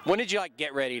 When did you like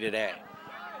get ready today?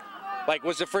 Like,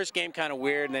 was the first game kind of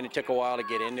weird and then it took a while to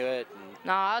get into it?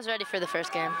 No, I was ready for the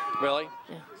first game. Really?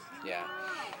 Yeah. Yeah.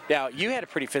 Now, you had a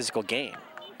pretty physical game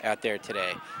out there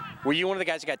today. Were you one of the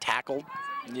guys that got tackled?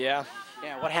 Yeah.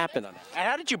 Yeah, what happened on that? And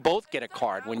how did you both get a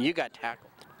card when you got tackled?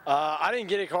 I didn't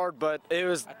get a card, but there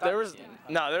was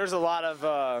a lot of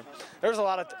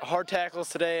hard tackles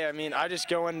today. I mean, I just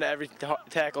go into every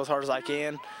tackle as hard as I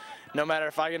can. No matter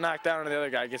if I get knocked down or the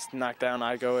other guy gets knocked down,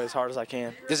 I go as hard as I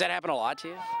can. Does that happen a lot to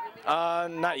you?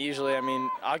 Not usually. I mean,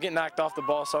 I'll get knocked off the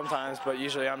ball sometimes, but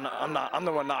usually I'm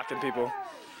the one knocking people.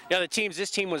 Yeah,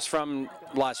 this team was from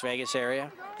Las Vegas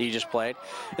area that you just played.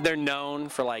 They're known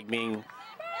for like being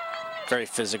very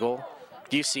physical.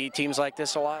 Do you see teams like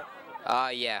this a lot?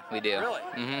 Yeah, we do. Really?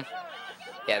 Mm-hmm.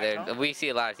 Yeah, we see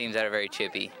a lot of teams that are very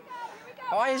chippy.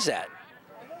 Why is that?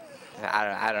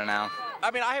 I don't know.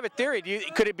 I mean, I have a theory.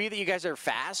 Could it be that you guys are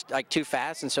fast, like too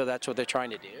fast, and so that's what they're trying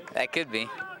to do? That could be.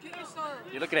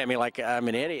 You're looking at me like I'm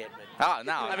an idiot. But Oh,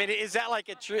 no. I mean, is that like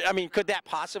a true? I mean, could that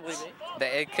possibly be?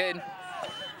 It could.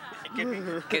 It could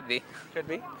be. Could be. Could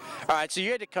be. All right, so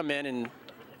you had to come in and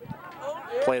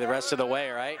play the rest of the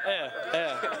way, right?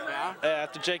 Yeah.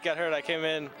 After Jake got hurt, I came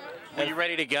in. Were you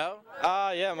ready to go?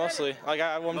 Yeah, mostly. Like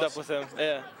I warmed up with him.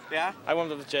 Yeah. Yeah? I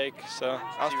warmed up with Jake, so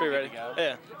I was you pretty were ready. good to go?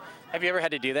 Yeah. Have you ever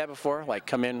had to do that before? Like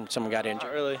come in, someone got injured?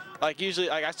 Not really. Like usually,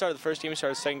 like I started the first game, he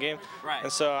started the second game. Right.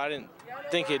 And so I didn't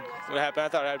think it would happen. I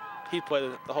thought he'd play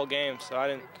the whole game, so I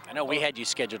didn't. I know we had you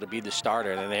scheduled to be the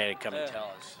starter, and then they had to come and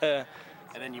tell us. Yeah.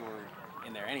 And then you were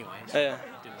in there anyway. So Yeah.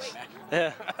 It didn't really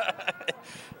matter. Yeah.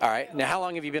 All right. Now, how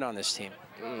long have you been on this team?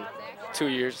 2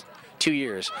 years. 2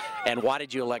 years. And why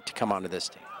did you elect to come onto this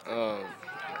team?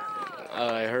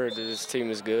 I heard that this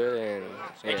team is good, and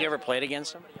Had you ever played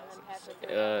against them?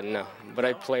 no, but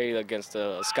I played against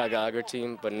the Scott Gallagher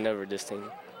team, but never this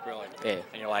team. Really? Yeah.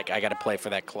 And you're like, I got to play for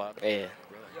that club. Yeah.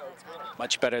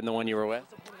 Much better than the one you were with?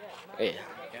 Yeah.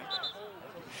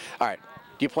 All right.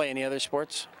 Do you play any other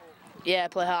sports? Yeah, I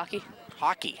play hockey.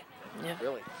 Hockey? Yeah.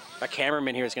 Really? My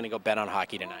cameraman here is going to go bet on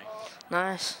hockey tonight.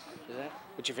 Nice. Is that?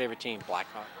 What's your favorite team?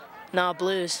 Blackhawk? No,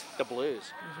 Blues. The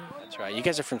Blues. That's right. You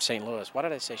guys are from St. Louis. Why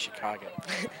did I say Chicago?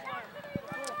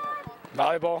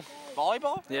 Volleyball.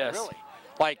 Volleyball? Yes. Really?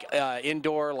 Like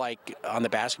indoor, like on the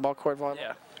basketball court volleyball?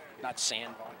 Yeah. Not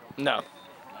sand volleyball? No.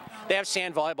 They have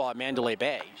sand volleyball at Mandalay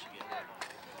Bay. You should get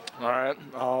that. All right.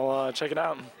 I'll check it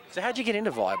out. So how'd you get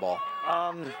into volleyball?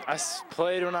 I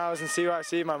played when I was in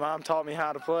CYC. My mom taught me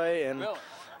how to play, and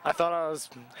I thought I was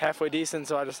halfway decent,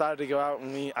 so I decided to go out,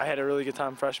 and I had a really good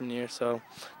time freshman year. So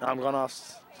now I'm going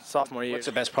off sophomore year. What's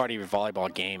the best part of your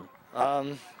volleyball game?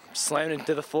 Slamming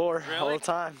into the floor all the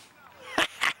time.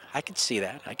 I could see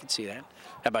that. I could see that.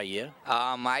 How about you?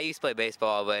 I used to play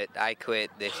baseball, but I quit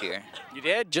this year. You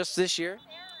did? Just this year?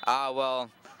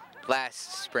 Well,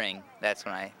 last spring. That's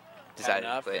when I decided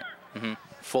to quit.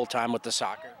 Full time with the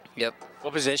soccer? Yep.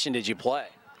 What position did you play?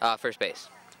 First base.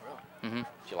 Did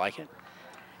you like it?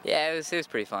 Yeah, it was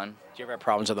pretty fun. Did you ever have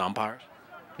problems with the umpires?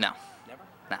 No. Never?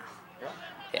 No.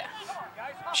 Yeah.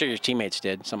 I'm sure your teammates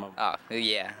did. Some of them. Oh,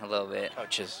 yeah, a little bit.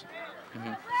 Coaches.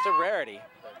 It's a rarity.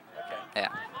 Yeah.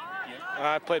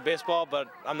 I played baseball, but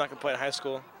I'm not going to play in high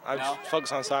school. I just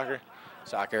focus on soccer.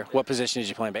 Soccer. What position did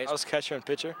you play in baseball? I was catcher and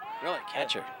pitcher. Really?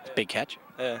 Catcher. Big catcher?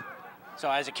 Yeah. So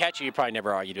as a catcher, you probably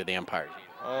never argued with the umpires.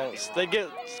 They get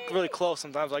really close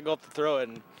sometimes. I go up to throw it,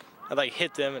 and I like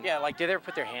hit them. And Yeah, like did they ever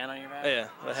put their hand on your back? Yeah,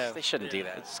 they have. They shouldn't do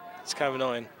that. It's kind of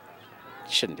annoying.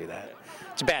 You shouldn't do that.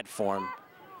 It's bad form.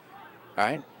 All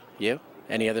right. You?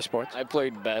 Any other sports? I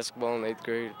played basketball in 8th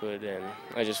grade, but then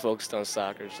I just focused on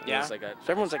soccer. Yeah. So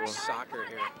everyone's like soccer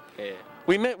here.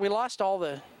 Yeah. We lost all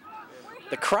the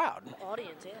crowd.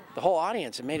 Audience, yeah. The whole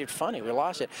audience. It made it funny. We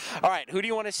lost it. All right. Who do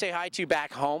you want to say hi to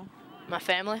back home? My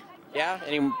family. Yeah.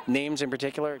 Any names in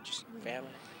particular? Just family.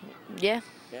 Yeah.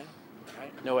 Yeah. All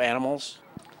right. No animals.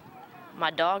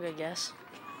 My dog, I guess.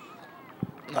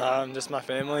 Just my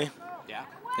family. Yeah.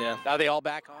 Yeah. Are they all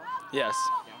back home? Yes.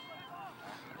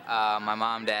 My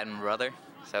mom, dad, and brother.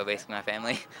 So basically my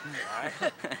family.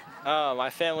 All right. My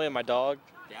family and my dog.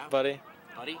 Yeah. Buddy.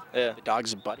 Buddy? Yeah. The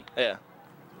dog's a buddy? Yeah.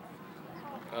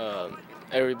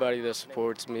 Everybody that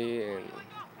supports me and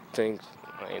things,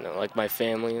 like my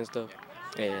family and stuff.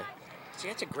 Yeah. See,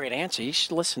 that's a great answer. You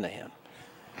should listen to him.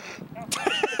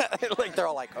 Like they're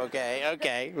all like,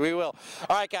 okay, we will.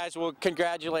 All right, guys. Well,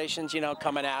 congratulations,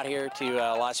 coming out here to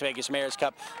Las Vegas Mayor's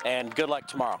Cup, and good luck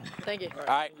tomorrow. Thank you. All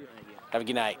right. Have a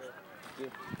good night.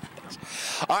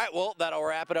 All right, well, that'll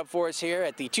wrap it up for us here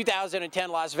at the 2010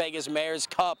 Las Vegas Mayor's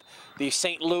Cup. The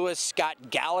St. Louis Scott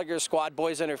Gallagher squad,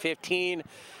 boys under 15.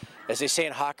 As they say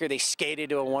in hockey, they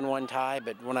skated to a 1-1 tie,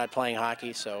 but we're not playing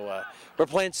hockey, so we're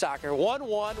playing soccer.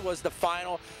 1-1 was the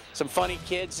final. Some funny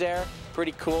kids there.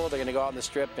 Pretty cool. They're going to go out on the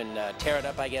strip and tear it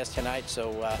up, I guess, tonight.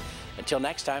 So until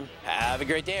next time, have a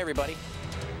great day, everybody.